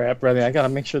Twitter app ready. I got to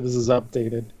make sure this is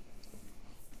updated.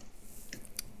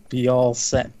 Be all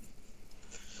set.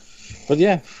 But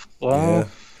yeah. Well,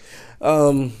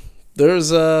 there's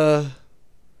so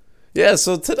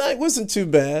tonight wasn't too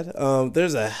bad.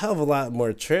 There's a hell of a lot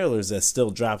more trailers that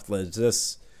still dropped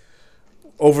just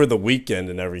over the weekend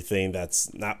and everything.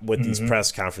 That's not with these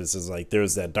press conferences. Like there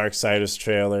was that Darksiders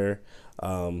trailer.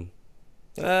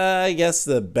 I guess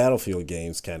the Battlefield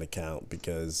games kind of count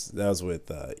because that was with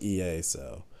EA.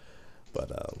 So, but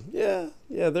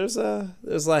there's a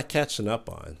lot catching up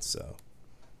on. So.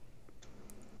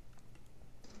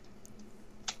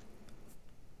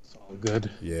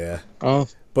 Good. Yeah.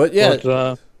 But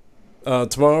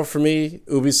tomorrow for me,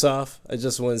 Ubisoft. I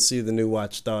just want to see the new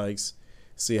Watch Dogs,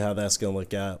 see how that's gonna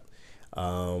look out.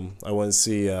 I want to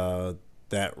see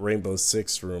that Rainbow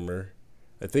Six rumor.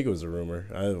 I think it was a rumor.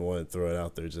 I didn't want to throw it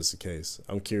out there just in case.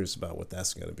 I'm curious about what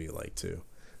that's gonna be like too.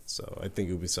 So I think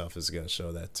Ubisoft is gonna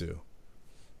show that too.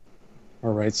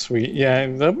 All right, sweet. Yeah,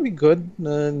 that would be good.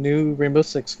 The new Rainbow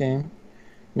Six game.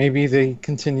 Maybe they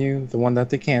continue the one that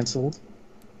they canceled.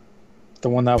 The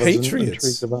one that I was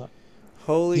intrigued about.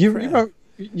 Holy crap.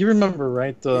 You remember,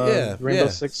 right? The Rainbow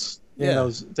Six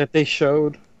that they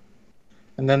showed,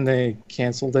 and then they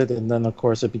canceled it, and then, of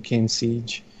course, it became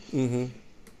Siege. Mm-hmm.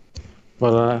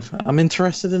 But I'm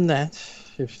interested in that,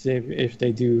 if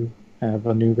they do have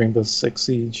a new Rainbow Six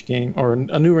Siege game, or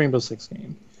a new Rainbow Six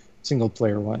game,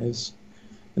 single-player-wise,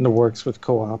 in the works with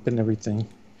co-op and everything.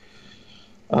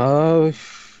 I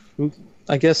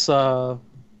guess...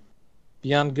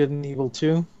 Beyond Good and Evil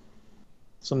 2.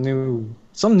 Some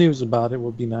news about it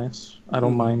would be nice. I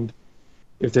don't mind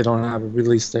if they don't have a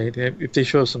release date. If they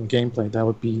show some gameplay, that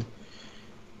would be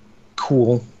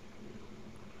Cool.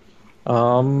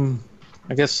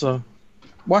 I guess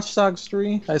Watch Dogs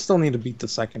 3. I still need to beat the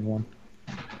second one,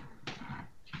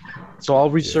 so I'll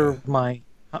Yeah. reserve my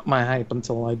hype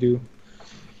until I do.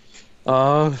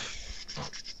 Uh,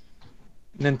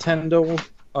 Nintendo.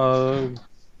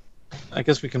 I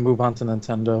guess we can move on to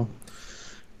Nintendo.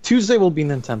 Tuesday will be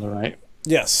Nintendo, right?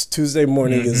 Yes, Tuesday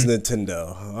morning is Mhm.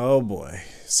 Nintendo. Oh boy.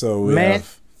 So we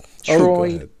have. Oh, go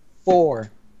Metroid ahead.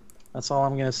 4. That's all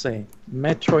I'm gonna say.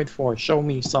 Metroid 4. Show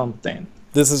me something.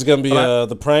 This is gonna be But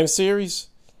the Prime series.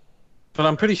 But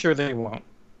I'm pretty sure they won't,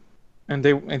 and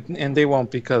they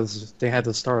won't because they had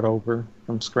to start over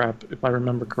from scrap, if I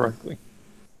remember correctly.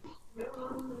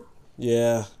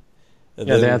 Yeah. And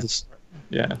Yeah, they then had to.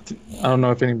 Yeah, I don't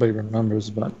know if anybody remembers,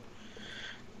 but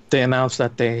they announced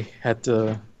that they had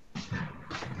to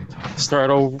start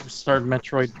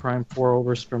Metroid Prime 4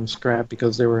 over from scrap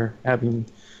because they were having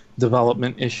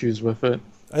development issues with it.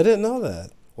 I didn't know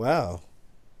that. Wow.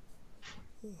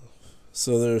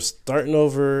 So they're starting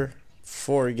over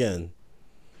 4 again.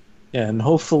 Yeah, and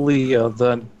hopefully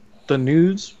the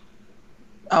news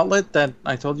outlet that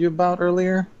I told you about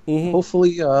earlier, Mm-hmm.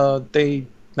 hopefully they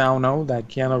now know that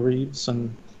Keanu Reeves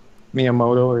and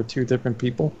Miyamoto are two different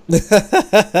people.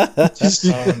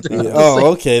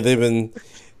 Oh, okay. They've been.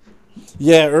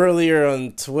 Yeah, earlier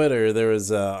on Twitter there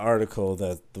was an article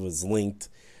that was linked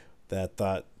that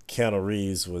thought Keanu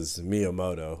Reeves was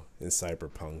Miyamoto in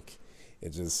Cyberpunk. It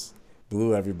just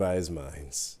blew everybody's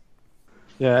minds.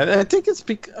 Yeah, I think it's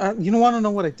because you want to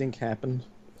know what I think happened?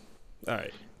 All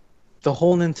right. The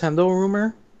whole Nintendo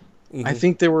rumor. Mm-hmm. I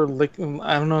think they were like,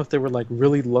 I don't know if they were like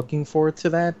really looking forward to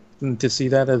that and to see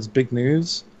that as big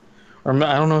news, or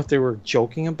I don't know if they were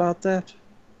joking about that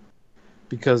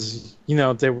because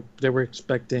they were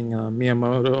expecting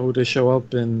Miyamoto to show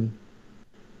up in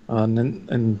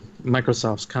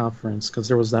Microsoft's conference because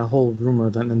there was that whole rumor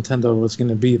that Nintendo was going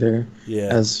to be there Yeah.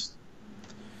 as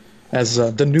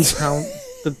the new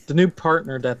the new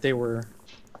partner that they were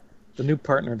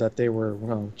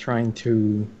trying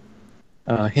to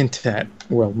hint at.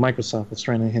 Well, Microsoft was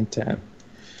trying to hint at,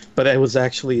 but it was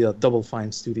actually Double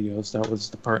Fine Studios that was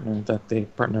the partner that they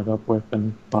partnered up with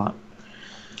and bought.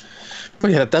 But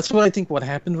yeah, that's what I think. What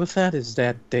happened with that is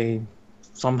that they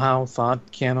somehow thought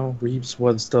Keanu Reeves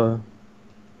was the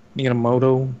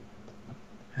Miyamoto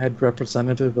head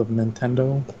representative of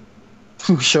Nintendo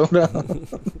who showed up,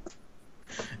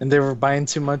 and they were buying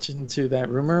too much into that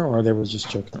rumor, or they were just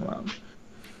joking around.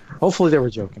 Hopefully, they were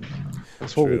joking around.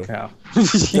 That's holy True. cow.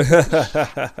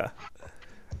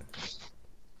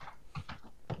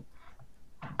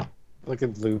 Look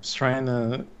at Loops trying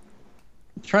to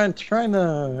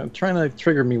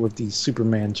trigger me with these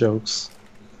Superman jokes.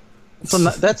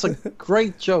 That's a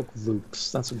great joke,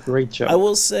 Loops. That's a great joke. I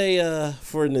will say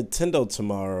for Nintendo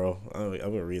tomorrow, I'm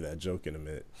going to read that joke in a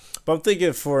minute. But I'm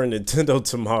thinking for Nintendo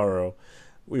tomorrow,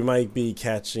 we might be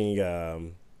catching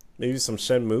maybe some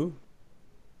Shenmue.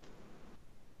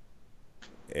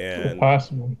 And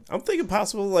Possible. I'm thinking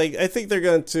possible. Like, I think they're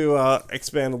going to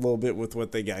expand a little bit with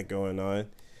what they got going on.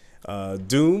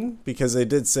 Doom, because they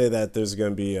did say that there's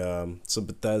going to be some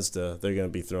Bethesda. They're going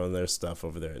to be throwing their stuff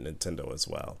over there at Nintendo as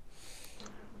well.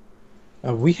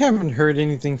 We haven't heard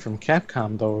anything from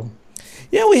Capcom though.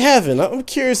 Yeah, we haven't. I'm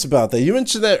curious about that. You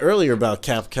mentioned that earlier about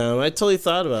Capcom. I totally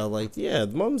thought about it. Like, yeah,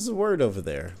 mum's the word over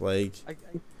there. Like,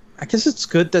 I guess it's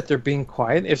good that they're being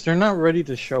quiet. If they're not ready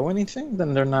to show anything,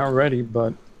 then they're not ready.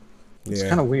 But it's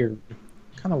kind of weird.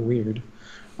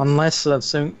 Unless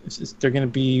they're going to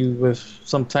be with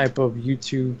some type of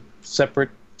YouTube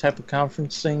separate type of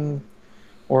conferencing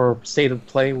or state of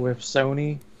play with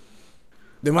Sony.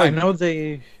 they might. I know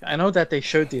that they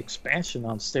showed the expansion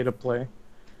on State of Play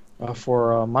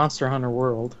for Monster Hunter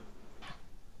World,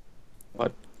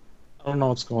 but I don't know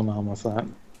what's going on with that.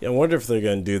 Yeah, I wonder if they're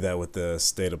going to do that with the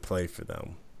state of play for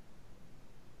them.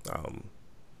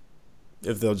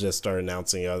 If they'll just start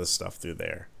announcing other stuff through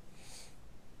there.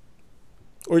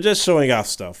 Or just showing off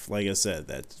stuff, like I said,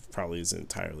 that probably isn't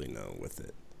entirely known with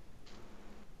it.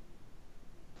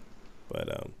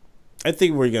 But I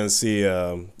think we're going to see,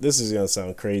 this is going to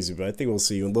sound crazy, but I think we'll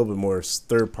see a little bit more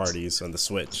third parties on the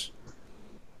Switch.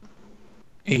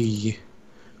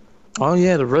 Oh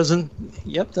yeah,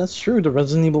 Yep, that's true. The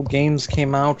Resident Evil games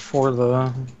came out for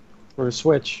the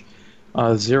Switch.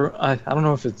 Zero. I don't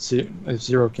know if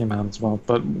Zero came out as well,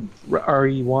 but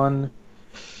RE1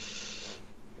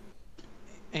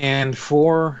 and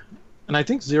 4, and I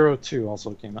think Zero 2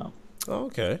 also came out. Oh,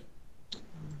 okay.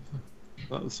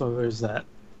 So there's that.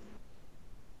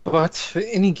 But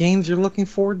any games you're looking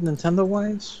forward Nintendo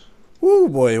wise? Ooh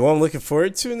boy, what I'm looking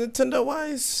forward to Nintendo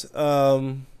wise.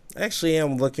 Actually,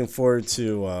 I'm looking forward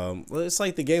to. Well, it's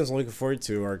like the games I'm looking forward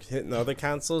to are hitting other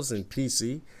consoles and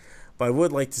PC, but I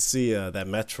would like to see that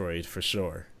Metroid for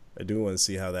sure. I do want to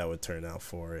see how that would turn out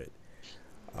for it.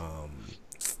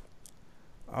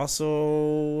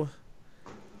 Also,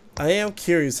 I am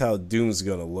curious how Doom's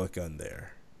gonna look on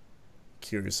there.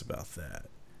 Curious about that.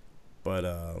 But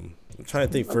I'm trying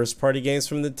to think first party games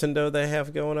from Nintendo they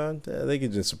have going on. They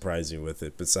could just surprise you with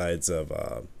it. Besides of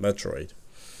Metroid,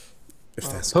 if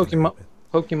that's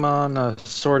Pokemon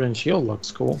Sword and Shield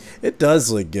looks cool. it does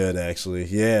look good actually.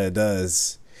 Yeah, it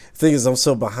does. The thing is, I'm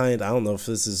so behind. I don't know if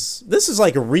this is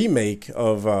like a remake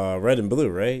of Red and Blue,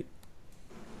 right?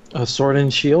 Sword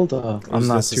and Shield. I'm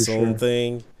not Just too its own sure.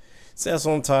 thing. See, that's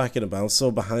what I'm talking about. I'm so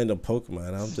behind on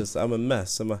Pokemon. I'm a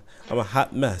mess. I'm a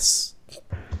hot mess.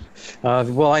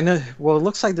 Well, I know. Well, it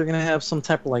looks like they're gonna have some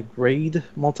type of like raid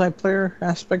multiplayer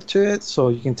aspect to it, so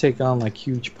you can take on like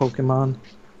huge Pokemon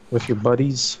with your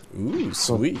buddies. Ooh,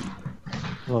 sweet.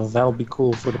 Well, that'll be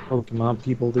cool for the Pokemon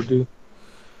people to do.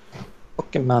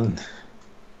 Pokemon.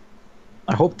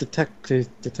 I hope Detective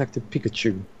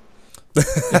Pikachu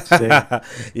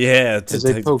Yeah, is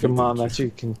a Pokemon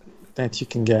that you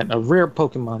can get, a rare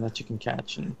Pokemon that you can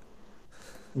catch and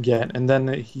get, and then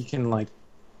he can like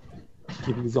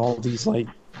give you all these like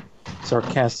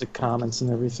sarcastic comments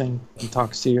and everything and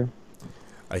talks to you.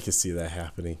 I can see that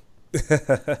happening.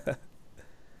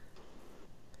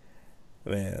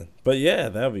 Man, but yeah,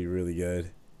 that'd be really good.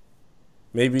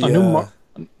 Maybe A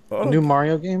new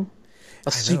Mario game, a I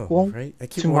know, sequel right? I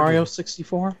keep to Mario wondering-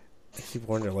 64. I keep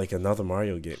wondering, like another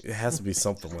Mario game. It has to be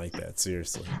something like that.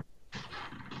 Seriously.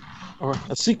 Or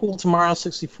a sequel to Mario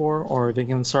 64, or they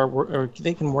can or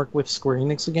they can work with Square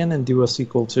Enix again and do a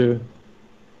sequel to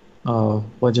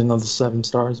Legend of the Seven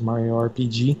Stars Mario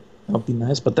RPG. That would be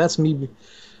nice, but that's me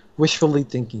wishfully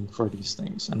thinking for these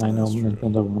things, and I know That's true.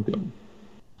 Nintendo won't do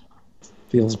it.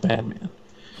 Feels bad, man.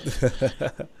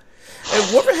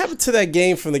 And whatever happened to that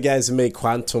game from the guys who made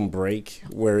Quantum Break,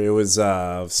 where it was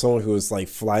someone who was like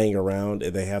flying around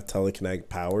and they have telekinetic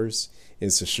powers?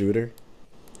 It's a shooter.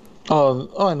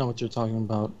 Oh, I know what you're talking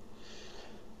about.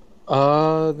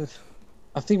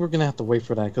 I think we're gonna have to wait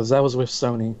for that because that was with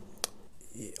Sony.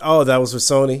 Oh, that was with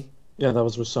Sony. Yeah, that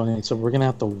was with Sony. So we're gonna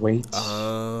have to wait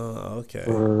Okay.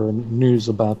 for news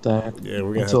about that. Yeah,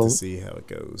 we're gonna have to see how it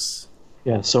goes.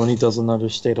 Yeah, Sony does another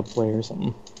state of play or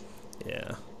something.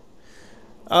 Yeah.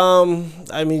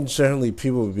 I mean, generally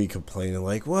people would be complaining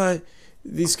like, "What?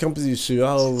 These companies should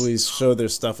always show their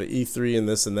stuff at E3 and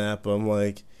this and that." But I'm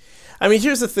like, I mean,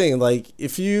 here's the thing: like,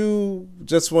 if you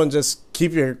just want to just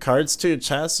keep your cards to your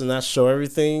chest and not show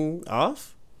everything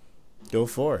off, go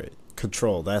for it.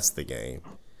 Control, that's the game.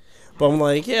 But I'm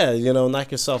like, yeah,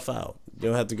 knock yourself out. You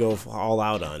don't have to go all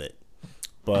out on it,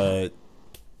 but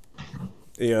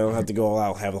you don't have to go all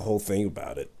out, have the whole thing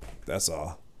about it. That's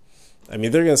all. I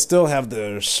mean, they're gonna still have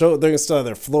their show. They're gonna still have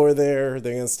their floor there.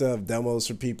 They're gonna still have demos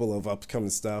for people of upcoming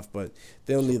stuff, but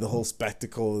they don't need the whole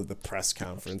spectacle of the press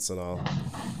conference and all.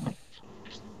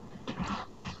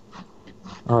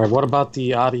 All right, what about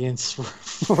the audience for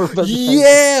Bethesda?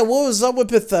 Yeah, what was up with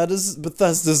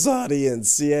Bethesda's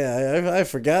audience? Yeah, I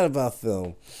forgot about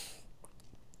them.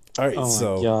 All right, Oh my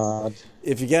so god.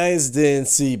 if you guys didn't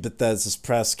see Bethesda's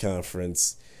press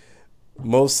conference,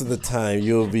 most of the time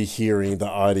you'll be hearing the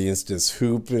audience just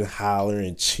hoop and holler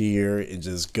and cheer and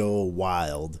just go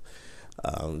wild.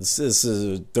 This is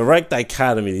a direct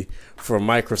dichotomy for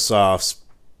Microsoft's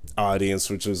audience,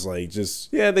 which was like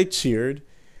they cheered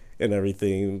and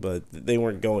everything, but they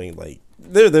weren't going like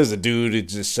there's a dude who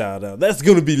just shouted out, "That's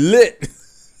gonna be lit."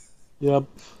 Yep.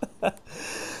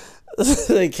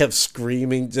 They kept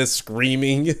screaming.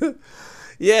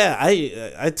 Yeah,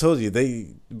 I told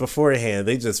you beforehand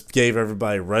they just gave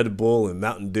everybody Red Bull and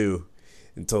Mountain Dew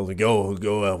and told them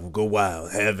go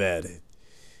wild, have at it.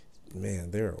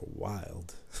 Man, they're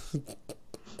wild.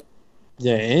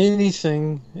 Yeah,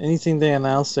 anything they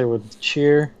announced, they would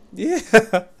cheer Yeah.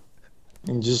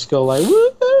 and just go like,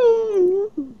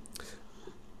 woo!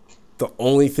 The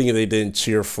only thing they didn't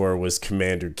cheer for was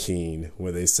Commander Keen,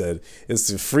 where they said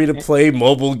it's a free-to-play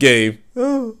mobile game.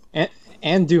 Oh.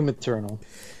 And Doom Eternal.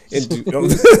 And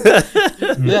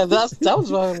Yeah, that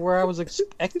was where I was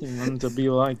expecting them to be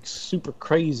like super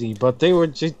crazy, but they were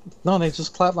just they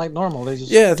just clapped like normal. They just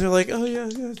they're like, oh yeah,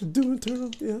 Doom Eternal,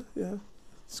 yeah,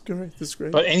 it's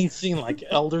great. But anything like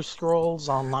Elder Scrolls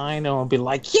Online, it'll be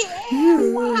like,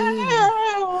 yeah,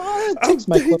 wow, it takes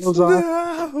my clothes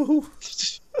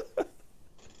off.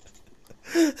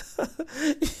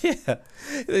 Yeah,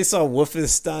 they saw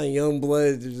Wolfenstein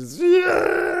Youngblood, just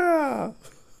yeah.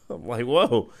 I'm like,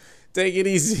 whoa, take it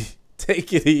easy.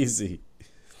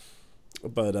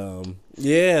 But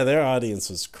yeah, their audience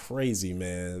was crazy,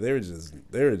 man. They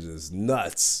were just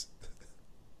nuts.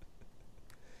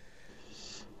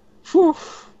 Whew.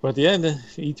 But yeah, the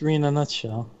E3 in a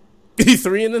nutshell.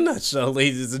 E3 in a nutshell,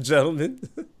 ladies and gentlemen.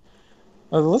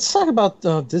 Let's talk about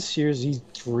this year's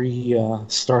E3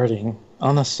 starting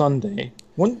on a Sunday.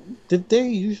 When did they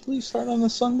usually start on a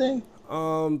Sunday?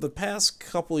 The past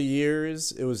couple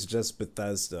years, it was just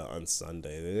Bethesda on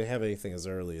Sunday. They didn't have anything as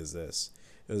early as this.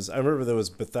 I remember there was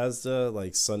Bethesda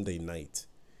like Sunday night.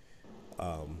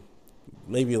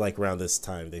 Maybe like around this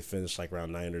time they finished like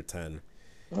around 9 or 10.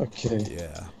 Okay.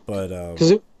 Yeah, but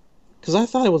because I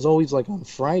thought it was always like on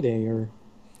Friday or.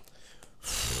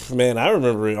 Man, I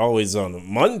remember it always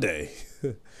on Monday.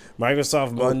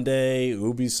 Microsoft Monday,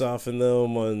 Ubisoft and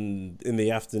them in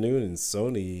the afternoon, and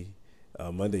Sony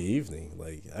Monday evening.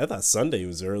 Like I thought Sunday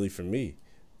was early for me.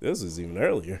 This was even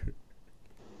earlier.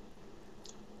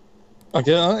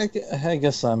 Okay, I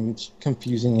guess I'm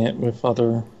confusing it with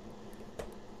other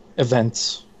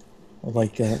events,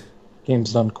 like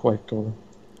games done quick or.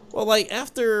 Well, like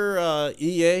after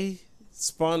EA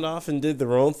spawned off and did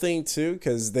their own thing too,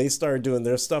 because they started doing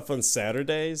their stuff on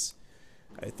Saturdays.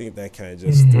 I think that kind of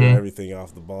just threw everything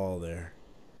off the ball there.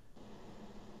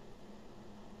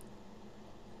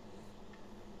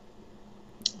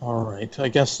 All right, I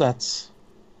guess that's.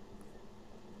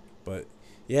 But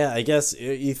yeah, I guess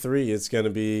E3 it's going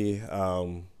to be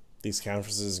these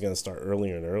conferences are going to start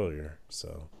earlier and earlier.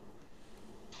 So.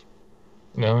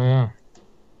 Oh yeah,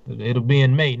 it'll be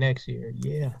in May next year.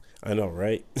 Yeah. I know,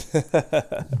 right?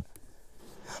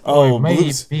 Or it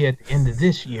may be at the end of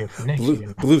this year for next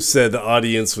year. Blue said the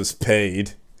audience was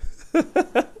paid.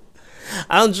 I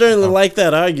don't generally like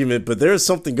that argument, but there's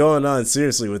something going on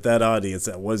seriously with that audience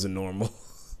that wasn't normal.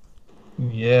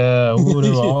 Yeah, they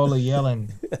were all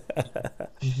yelling.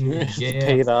 Yeah.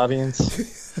 Paid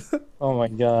audience. Oh my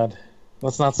god.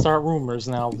 Let's not start rumors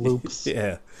now, Loops.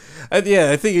 Yeah. I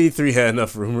think E3 had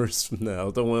enough rumors from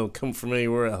now. Don't want to come from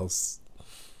anywhere else.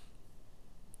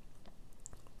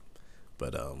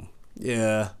 But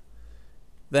yeah,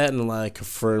 that and a lot of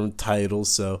confirmed titles.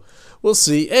 So we'll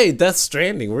see. Hey, Death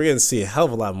Stranding. We're gonna see a hell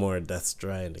of a lot more of Death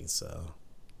Stranding. So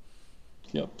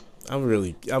yep. I've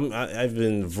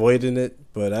been avoiding it,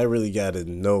 but I really gotta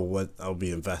know what I'll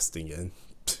be investing in.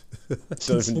 I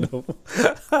don't even know.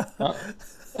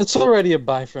 It's already a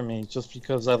buy for me, just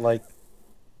because I like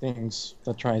things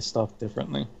that try stuff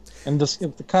differently, and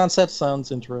if the concept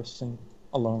sounds interesting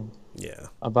alone. Yeah.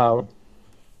 About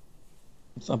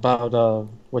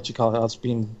what you call it, us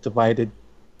being divided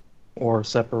or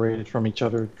separated from each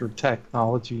other through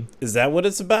technology. Is that what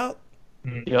it's about?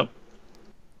 Yep.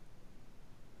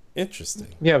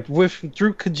 Interesting. Yeah,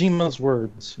 through Kojima's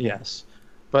words, yes.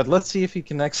 But let's see if he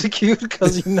can execute,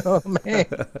 because man,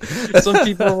 some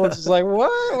people are just like,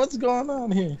 what? What's going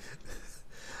on here?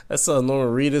 I saw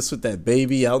Norman Reedus with that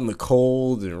baby out in the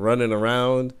cold and running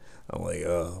around. I'm like,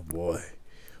 oh boy,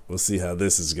 we'll see how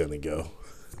this is gonna go.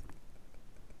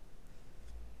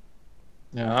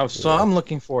 Yeah, I'm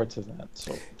looking forward to that.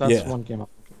 So that's one game I'm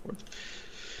looking forward to.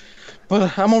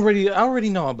 But I already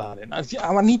know about it. I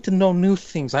need to know new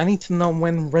things. I need to know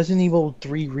when Resident Evil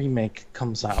 3 Remake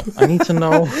comes out. I need to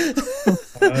know.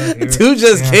 2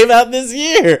 just came out this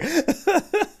year.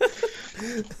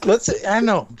 I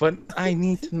know, but I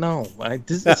need to know.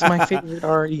 This is my favorite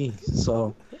RE,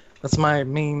 so that's my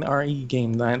main RE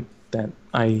game that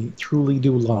I truly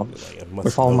do love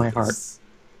with all my heart.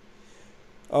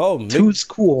 Oh, 2's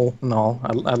cool. No,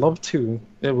 I love 2.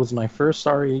 It was my first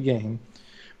RE game.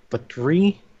 But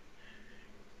 3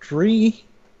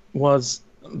 was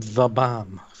the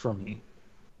bomb for me.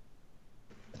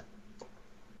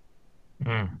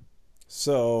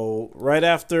 So, right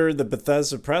after the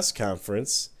Bethesda press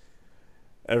conference,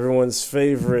 everyone's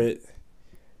favorite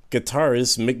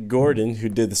guitarist, Mick Gordon, who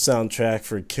did the soundtrack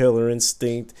for Killer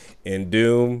Instinct and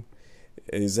Doom,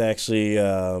 is actually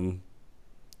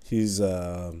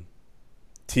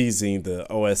teasing the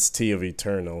OST of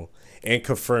Eternal and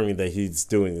confirming that he's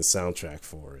doing the soundtrack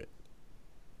for it.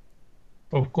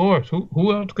 Of course.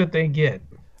 Who else could they get?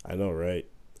 I know, right?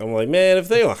 I'm like, man, if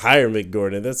they don't hire Mick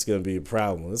Gordon, that's going to be a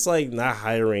problem. It's like not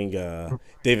hiring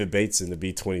David Bateson to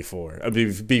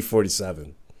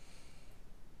B47.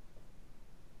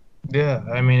 Yeah,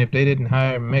 I mean, if they didn't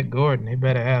hire Mick Gordon, they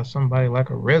better have somebody like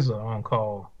a RZA on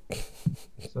call.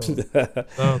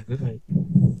 So, good.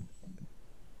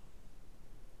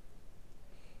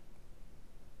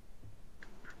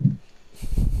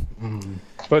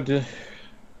 But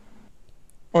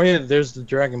there's the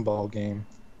Dragon Ball game.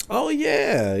 Oh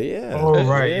yeah. Oh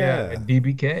right, yeah.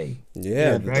 DBK.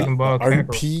 Yeah, Dragon Ball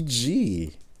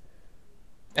RPG.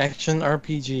 Action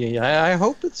RPG. I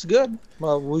hope it's good.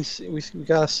 Well, we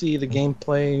gotta see the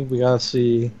gameplay. We gotta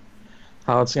see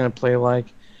how it's gonna play like.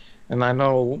 And I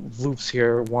know Loops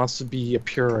here wants to be a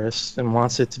purist and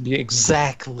wants it to be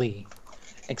exactly,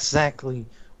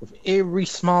 with every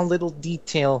small little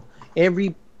detail,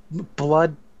 every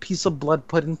piece of blood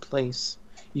put in place.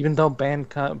 Even though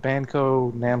Banco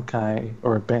Namkai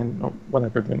or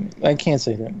whatever, I can't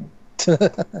say that.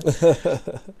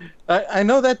 I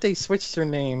know that they switched their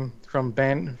name from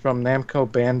Namco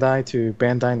Bandai to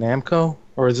Bandai Namco,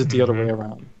 or is it the other way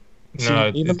around?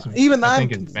 No, See, even I I'm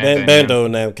think it's Bando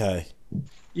Namkai.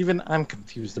 even I'm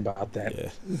confused about that Yeah.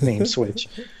 name switch.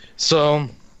 So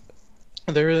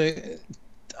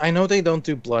I know they don't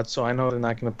do blood, so I know they're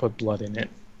not going to put blood in it.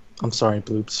 I'm sorry,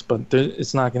 Bloops, but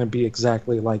it's not going to be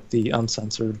exactly like the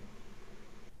uncensored.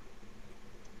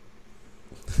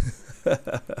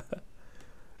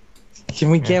 Can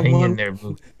we get hang one? in there,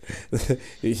 Blue.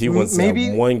 He wants Maybe-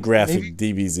 that one graphic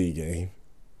DBZ game.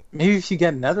 Maybe if you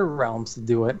get NetherRealms to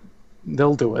do it,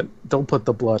 they'll do it. They'll put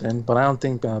the blood in, but I don't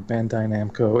think Bandai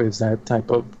Namco is that type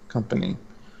of company.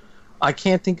 I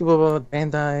can't think of a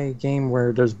Bandai game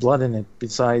where there's blood in it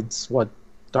besides what,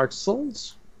 Dark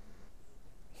Souls?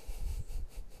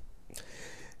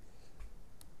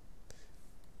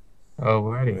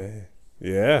 Alrighty.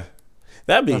 Yeah.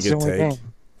 That'd be That's a the good only take.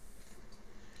 game.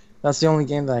 That's the only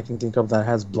game that I can think of that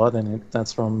has blood in it.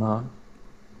 That's from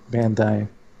Bandai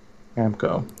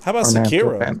Namco. How about Or Namco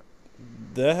Sekiro? Bandai.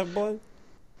 Did that have blood?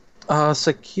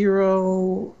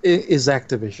 Sekiro is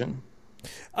Activision.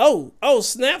 Oh,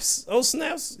 snaps. Oh,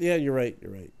 snaps. Yeah, you're right.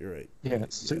 Yeah,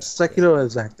 Sekiro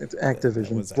is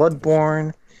Activision. was Activision.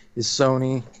 Bloodborne is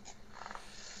Sony.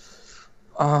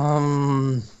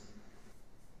 Man,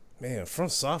 From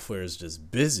Software is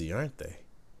just busy, aren't they?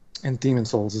 And Demon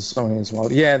Souls is Sony as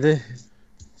well. Yeah,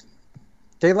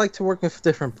 they like to work with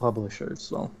different publishers,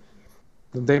 so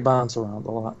they bounce around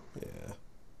a lot. Yeah.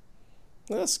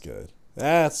 That's good.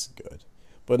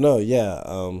 But no, yeah,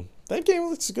 that game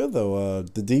looks good though.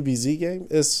 The DBZ game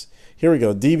is here we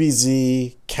go.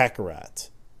 DBZ Kakarot.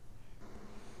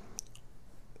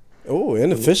 Oh,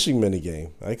 and a fishing mini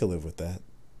game. I could live with that.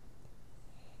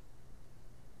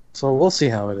 So we'll see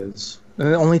how it is.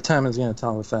 And the only time is going to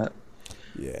tell with that.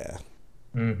 Yeah.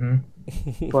 Mm-hmm.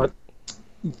 But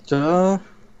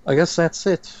I guess that's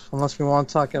it. Unless we want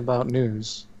to talk about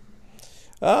news.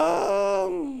 I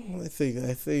think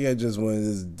I just wanted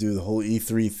to do the whole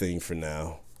E3 thing for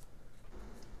now.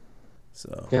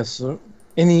 So Yes.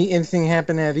 Anything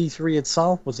happen at E3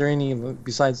 itself? Was there any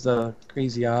besides the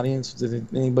crazy audience? Did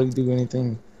anybody do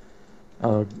anything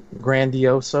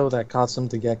grandioso that caused them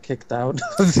to get kicked out?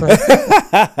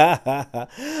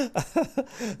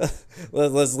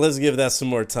 let's give that some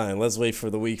more time. Let's wait for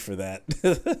the week for that.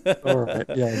 All right.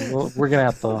 Yeah, we're gonna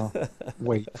have to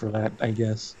wait for that, I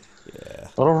guess. Yeah.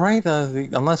 But all right.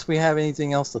 Unless we have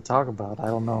anything else to talk about, I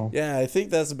don't know. Yeah, I think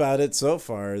that's about it so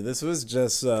far. This was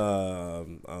just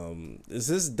is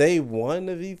this day one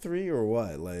of E3 or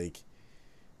what? Like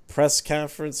press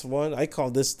conference one? I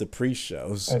call this the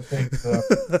pre-shows. I think so.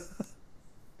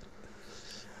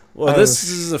 Well, this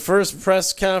is the first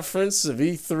press conference of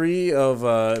E3 of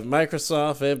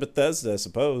Microsoft and Bethesda, I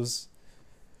suppose.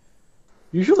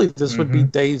 Usually this would be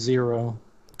day zero.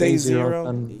 Day zero?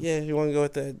 and Yeah, you want to go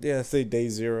with that? Yeah, say day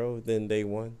zero, then day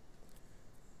one.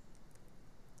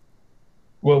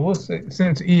 Well, we'll see.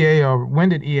 Since EA, or when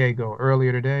did EA go?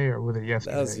 Earlier today, or was it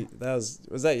yesterday?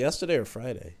 Was that yesterday or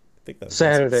Friday? I think that was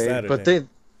Saturday, but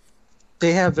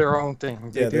they have their own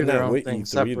thing. They Yeah, do they're their not own with thing E3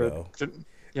 separate. though.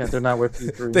 Yeah, they're not with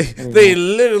E3. They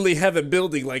literally have a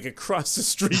building like across the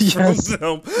street Yes.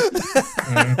 from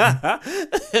them.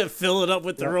 And fill it up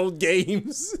with their own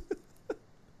games.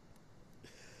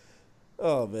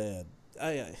 Oh man.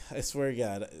 I swear to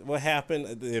God, what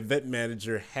happened? The event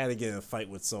manager had to get in a fight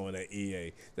with someone at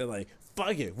EA. They're like,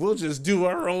 "Fuck it, we'll just do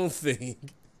our own thing."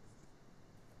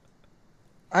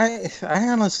 I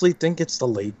honestly think it's the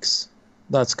leaks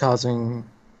that's causing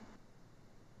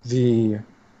the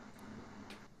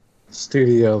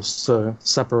studios to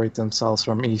separate themselves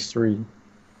from E3.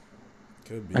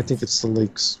 Could be. I think it's the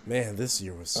leaks. Man, this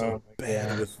year was so Oh my bad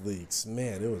God. with leaks.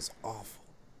 Man, it was awful.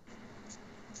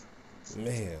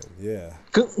 Man, yeah.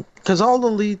 Because all the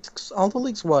leaks,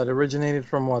 what originated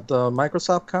from what the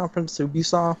Microsoft conference,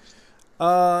 Ubisoft.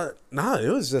 No, it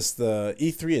was just the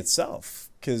E3 itself.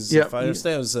 Because Yeah, if I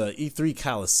understand, it was E3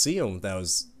 Coliseum that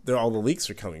was there. All the leaks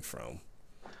are coming from.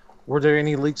 Were there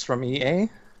any leaks from EA?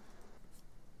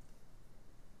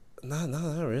 No,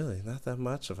 not really. Not that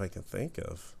much, if I can think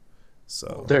of.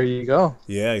 So There you go.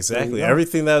 yeah, exactly. go.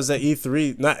 Everything that was at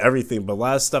E3, not everything, but a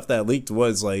lot of stuff that leaked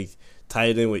was like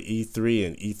tied in with E3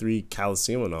 and E3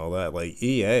 Coliseum and all that. Like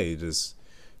EA just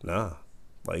nah.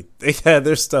 Like they had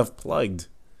their stuff plugged.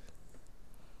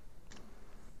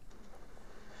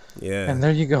 Yeah. And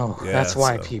there you go. Yeah, That's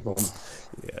why, so, people.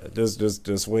 Yeah,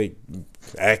 just wait.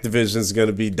 Activision's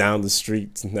gonna be down the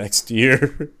street next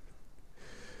year.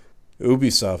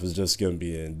 Ubisoft is just gonna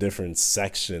be in a different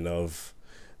section of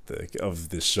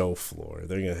the show floor.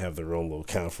 They're gonna have their own little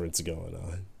conference going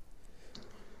on.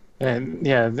 And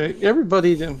yeah,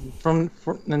 everybody from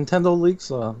Nintendo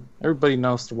leaks, everybody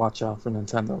knows to watch out for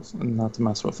Nintendos and not to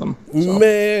mess with them. So.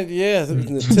 Man, yeah,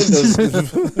 Nintendo's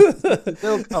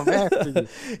They'll come after you.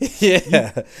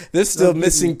 Yeah, they're still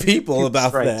missing people about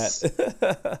strikes.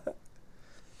 that.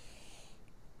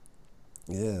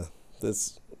 Yeah,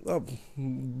 that's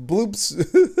bloops.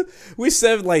 We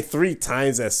said like 3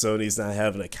 times that Sony's not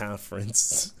having a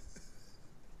conference.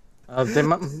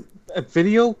 A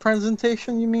video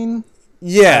presentation, you mean?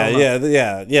 Yeah.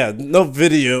 No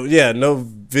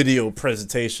video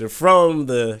presentation from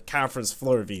the conference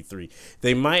floor of E3.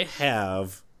 They might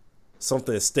have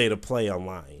something state of play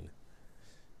online.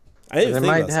 They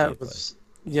might have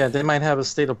a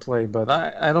state of play, but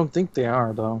I don't think they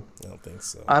are though. I don't think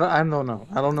so. I don't know.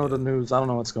 I don't know the news. I don't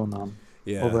know what's going on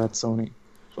over at Sony.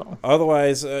 So.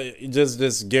 Otherwise,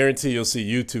 just guarantee you'll see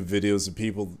YouTube videos of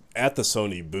people at the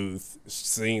Sony booth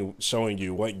showing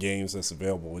you what games that's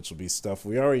available, which will be stuff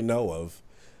we already know of.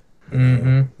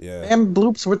 Mm-hmm. Yeah. And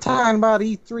Bloops, we're talking about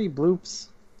E3, Bloops.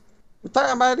 We're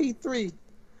talking about E3.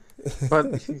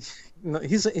 But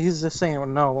he's just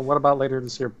saying, no, what about later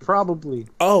this year? Probably.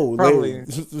 Oh, probably.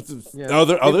 Yeah. Are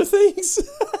there other things?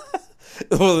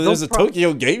 Well, there's a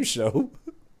Tokyo Game Show.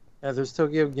 Yeah, there's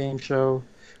Tokyo Game Show.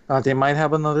 They might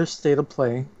have another state of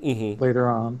play later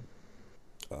on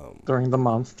during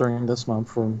this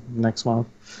month or next month.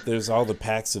 There's all the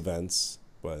PAX events,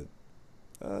 but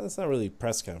it's not really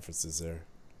press conferences there.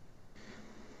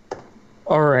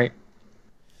 All right.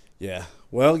 Yeah.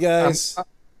 Well, guys.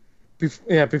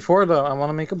 Before though, I want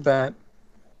to make a bet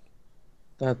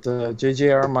that the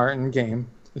J.J.R. Martin game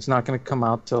is not going to come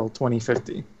out till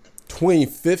 2050.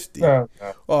 2050?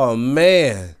 Oh,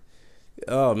 man.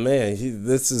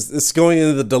 It's going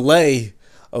into the delay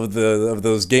of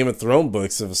those Game of Thrones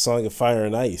books of A Song of Fire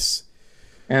and Ice.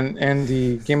 And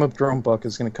the Game of Thrones book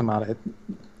is going to come out at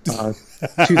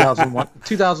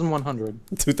 2100.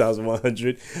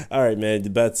 2100. All right, man, the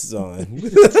bet's on.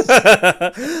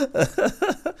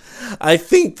 I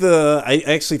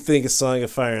actually think A Song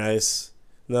of Fire and Ice.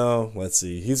 No, let's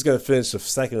see. He's going to finish the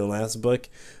second and last book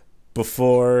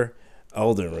before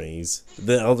Elden Rings.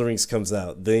 Then Elden Rings comes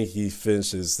out. Then he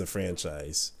finishes the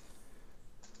franchise.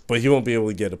 But he won't be able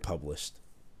to get it published.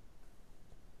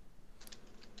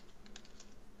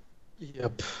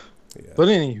 Yep. Yeah. But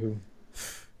anywho,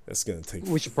 that's gonna take.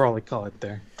 We should probably call it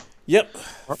there. Yep.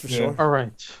 For sure. All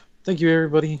right. Thank you,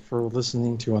 everybody, for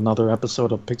listening to another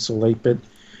episode of Pixel 8-Bit.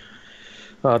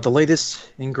 The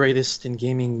latest and greatest in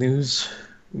gaming news.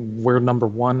 We're number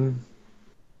one.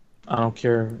 I don't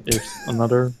care if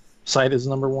another site is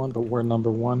number one, but we're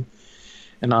number one.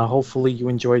 And hopefully you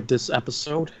enjoyed this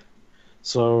episode.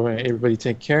 So everybody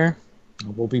take care.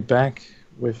 We'll be back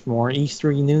with more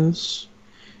E3 news.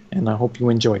 And I hope you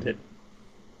enjoyed it.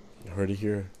 Heard it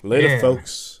here. Later,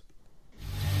 folks.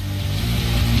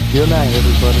 Good night,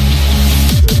 everybody.